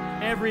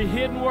every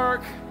hidden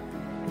work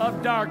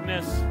of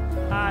darkness.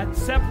 I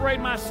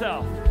separate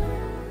myself.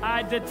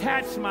 I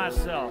detach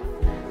myself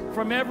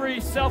from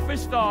every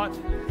selfish thought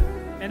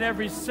and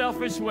every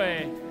selfish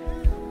way.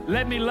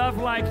 Let me love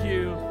like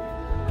you.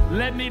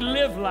 Let me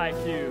live like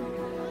you.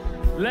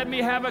 Let me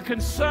have a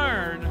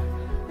concern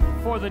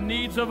for the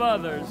needs of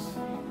others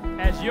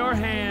as your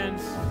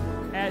hands,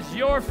 as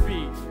your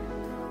feet.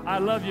 I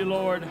love you,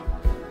 Lord.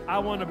 I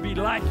want to be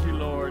like you,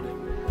 Lord.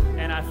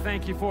 And I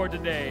thank you for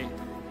today.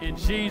 In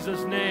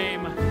Jesus'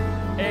 name,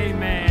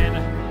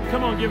 amen.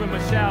 Come on, give him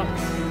a shout.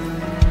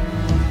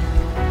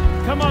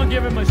 Come on,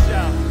 give him a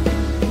shout.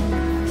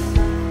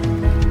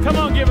 Come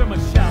on, give him a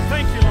shout.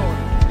 Thank you, Lord.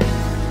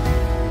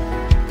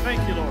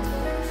 Thank you, Lord.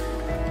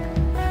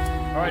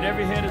 All right,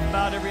 every head is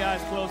bowed, every eye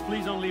is closed.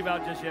 Please don't leave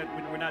out just yet.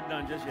 We're not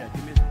done just yet.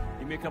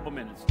 Give me a couple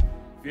minutes.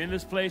 If you're in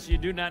this place, you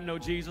do not know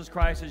Jesus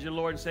Christ as your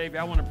Lord and Savior,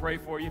 I want to pray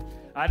for you.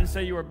 I didn't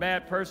say you were a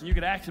bad person. You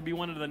could actually be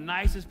one of the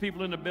nicest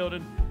people in the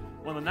building,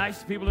 one of the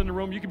nicest people in the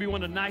room. You could be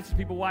one of the nicest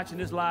people watching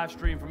this live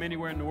stream from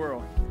anywhere in the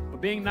world. But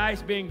being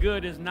nice, being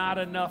good is not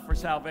enough for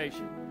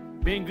salvation.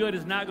 Being good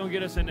is not going to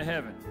get us into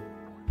heaven.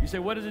 You say,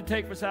 what does it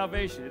take for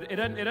salvation? It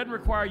doesn't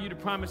require you to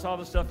promise all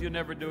the stuff you'll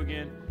never do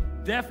again.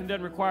 Definitely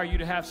doesn't require you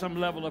to have some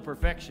level of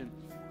perfection.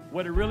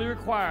 What it really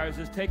requires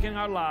is taking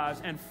our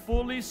lives and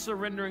fully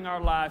surrendering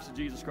our lives to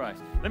Jesus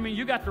Christ. I mean,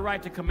 you got the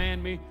right to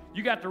command me.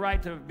 You got the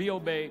right to be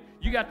obeyed.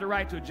 You got the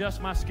right to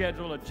adjust my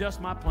schedule,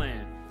 adjust my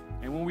plan.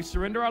 And when we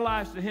surrender our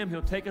lives to him,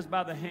 he'll take us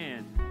by the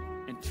hand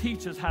and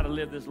teach us how to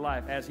live this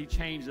life as he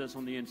changes us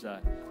on the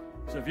inside.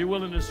 So if you're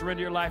willing to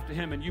surrender your life to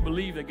him and you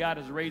believe that God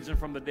has raised him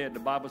from the dead,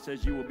 the Bible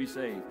says you will be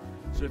saved.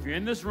 So if you're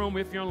in this room,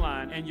 if you're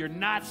online, and you're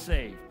not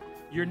saved,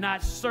 you're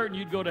not certain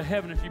you'd go to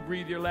heaven if you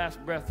breathe your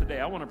last breath today,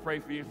 I want to pray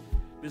for you.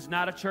 This is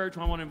not a church.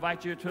 I want to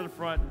invite you to the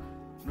front.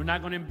 We're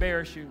not going to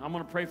embarrass you. I'm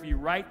going to pray for you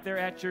right there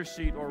at your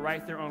seat or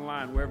right there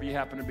online, wherever you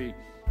happen to be.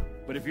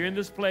 But if you're in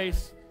this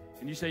place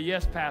and you say,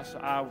 yes, Pastor,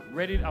 I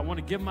want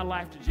to give my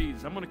life to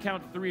Jesus. I'm going to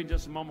count to 3 in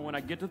just a moment. When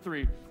I get to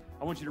 3,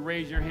 I want you to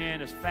raise your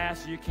hand as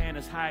fast as you can,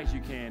 as high as you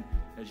can,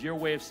 as your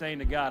way of saying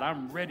to God,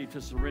 I'm ready to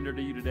surrender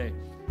to you today.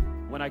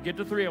 When I get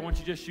to 3, I want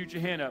you to just shoot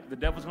your hand up. The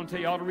devil's going to tell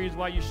you all the reasons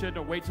why you shouldn't,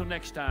 or wait till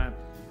next time.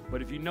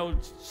 But if you know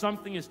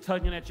something is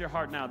tugging at your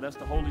heart now, that's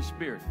the Holy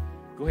Spirit.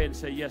 Go ahead and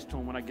say yes to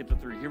him when I get to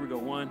 3. Here we go.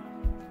 1,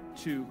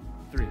 2,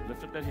 3.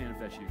 Lift up that hand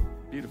if that's you.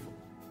 Beautiful.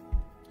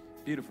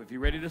 Beautiful. If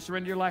you're ready to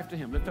surrender your life to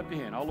him, lift up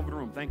your hand all over the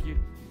room. Thank you.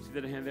 See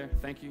that hand there?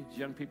 Thank you.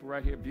 Young people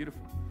right here.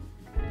 Beautiful.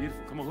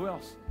 Beautiful. Come on. Who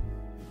else?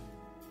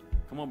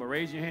 Come on, but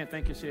raise your hand.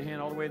 Thank you. See your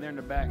hand all the way there in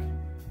the back.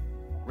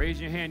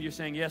 Raise your hand. You're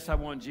saying, yes, I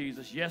want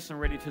Jesus. Yes, I'm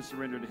ready to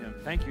surrender to him.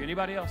 Thank you.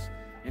 Anybody else?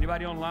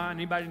 Anybody online?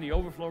 Anybody in the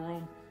overflow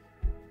room?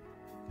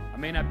 I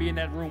may not be in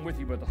that room with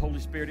you, but the Holy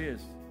Spirit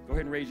is. Go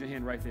ahead and raise your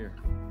hand right there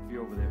if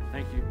you're over there.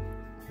 Thank you.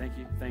 Thank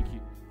you. Thank you.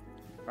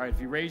 All right,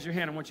 if you raise your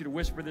hand, I want you to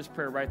whisper this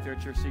prayer right there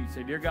at your seat.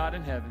 Say, dear God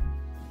in heaven,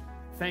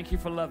 thank you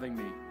for loving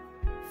me.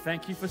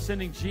 Thank you for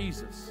sending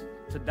Jesus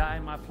to die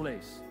in my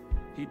place.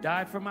 He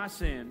died for my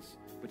sins,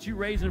 but you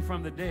raised him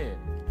from the dead,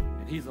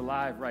 and he's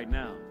alive right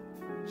now.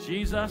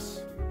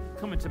 Jesus,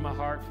 come into my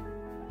heart.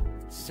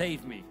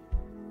 Save me.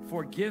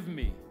 Forgive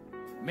me.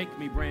 Make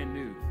me brand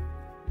new.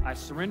 I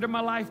surrender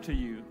my life to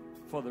you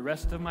for the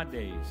rest of my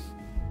days.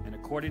 And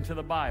according to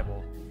the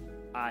Bible,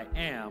 I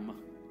am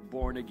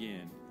born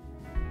again.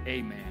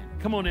 Amen.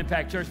 Come on,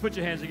 Impact Church. Put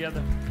your hands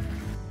together.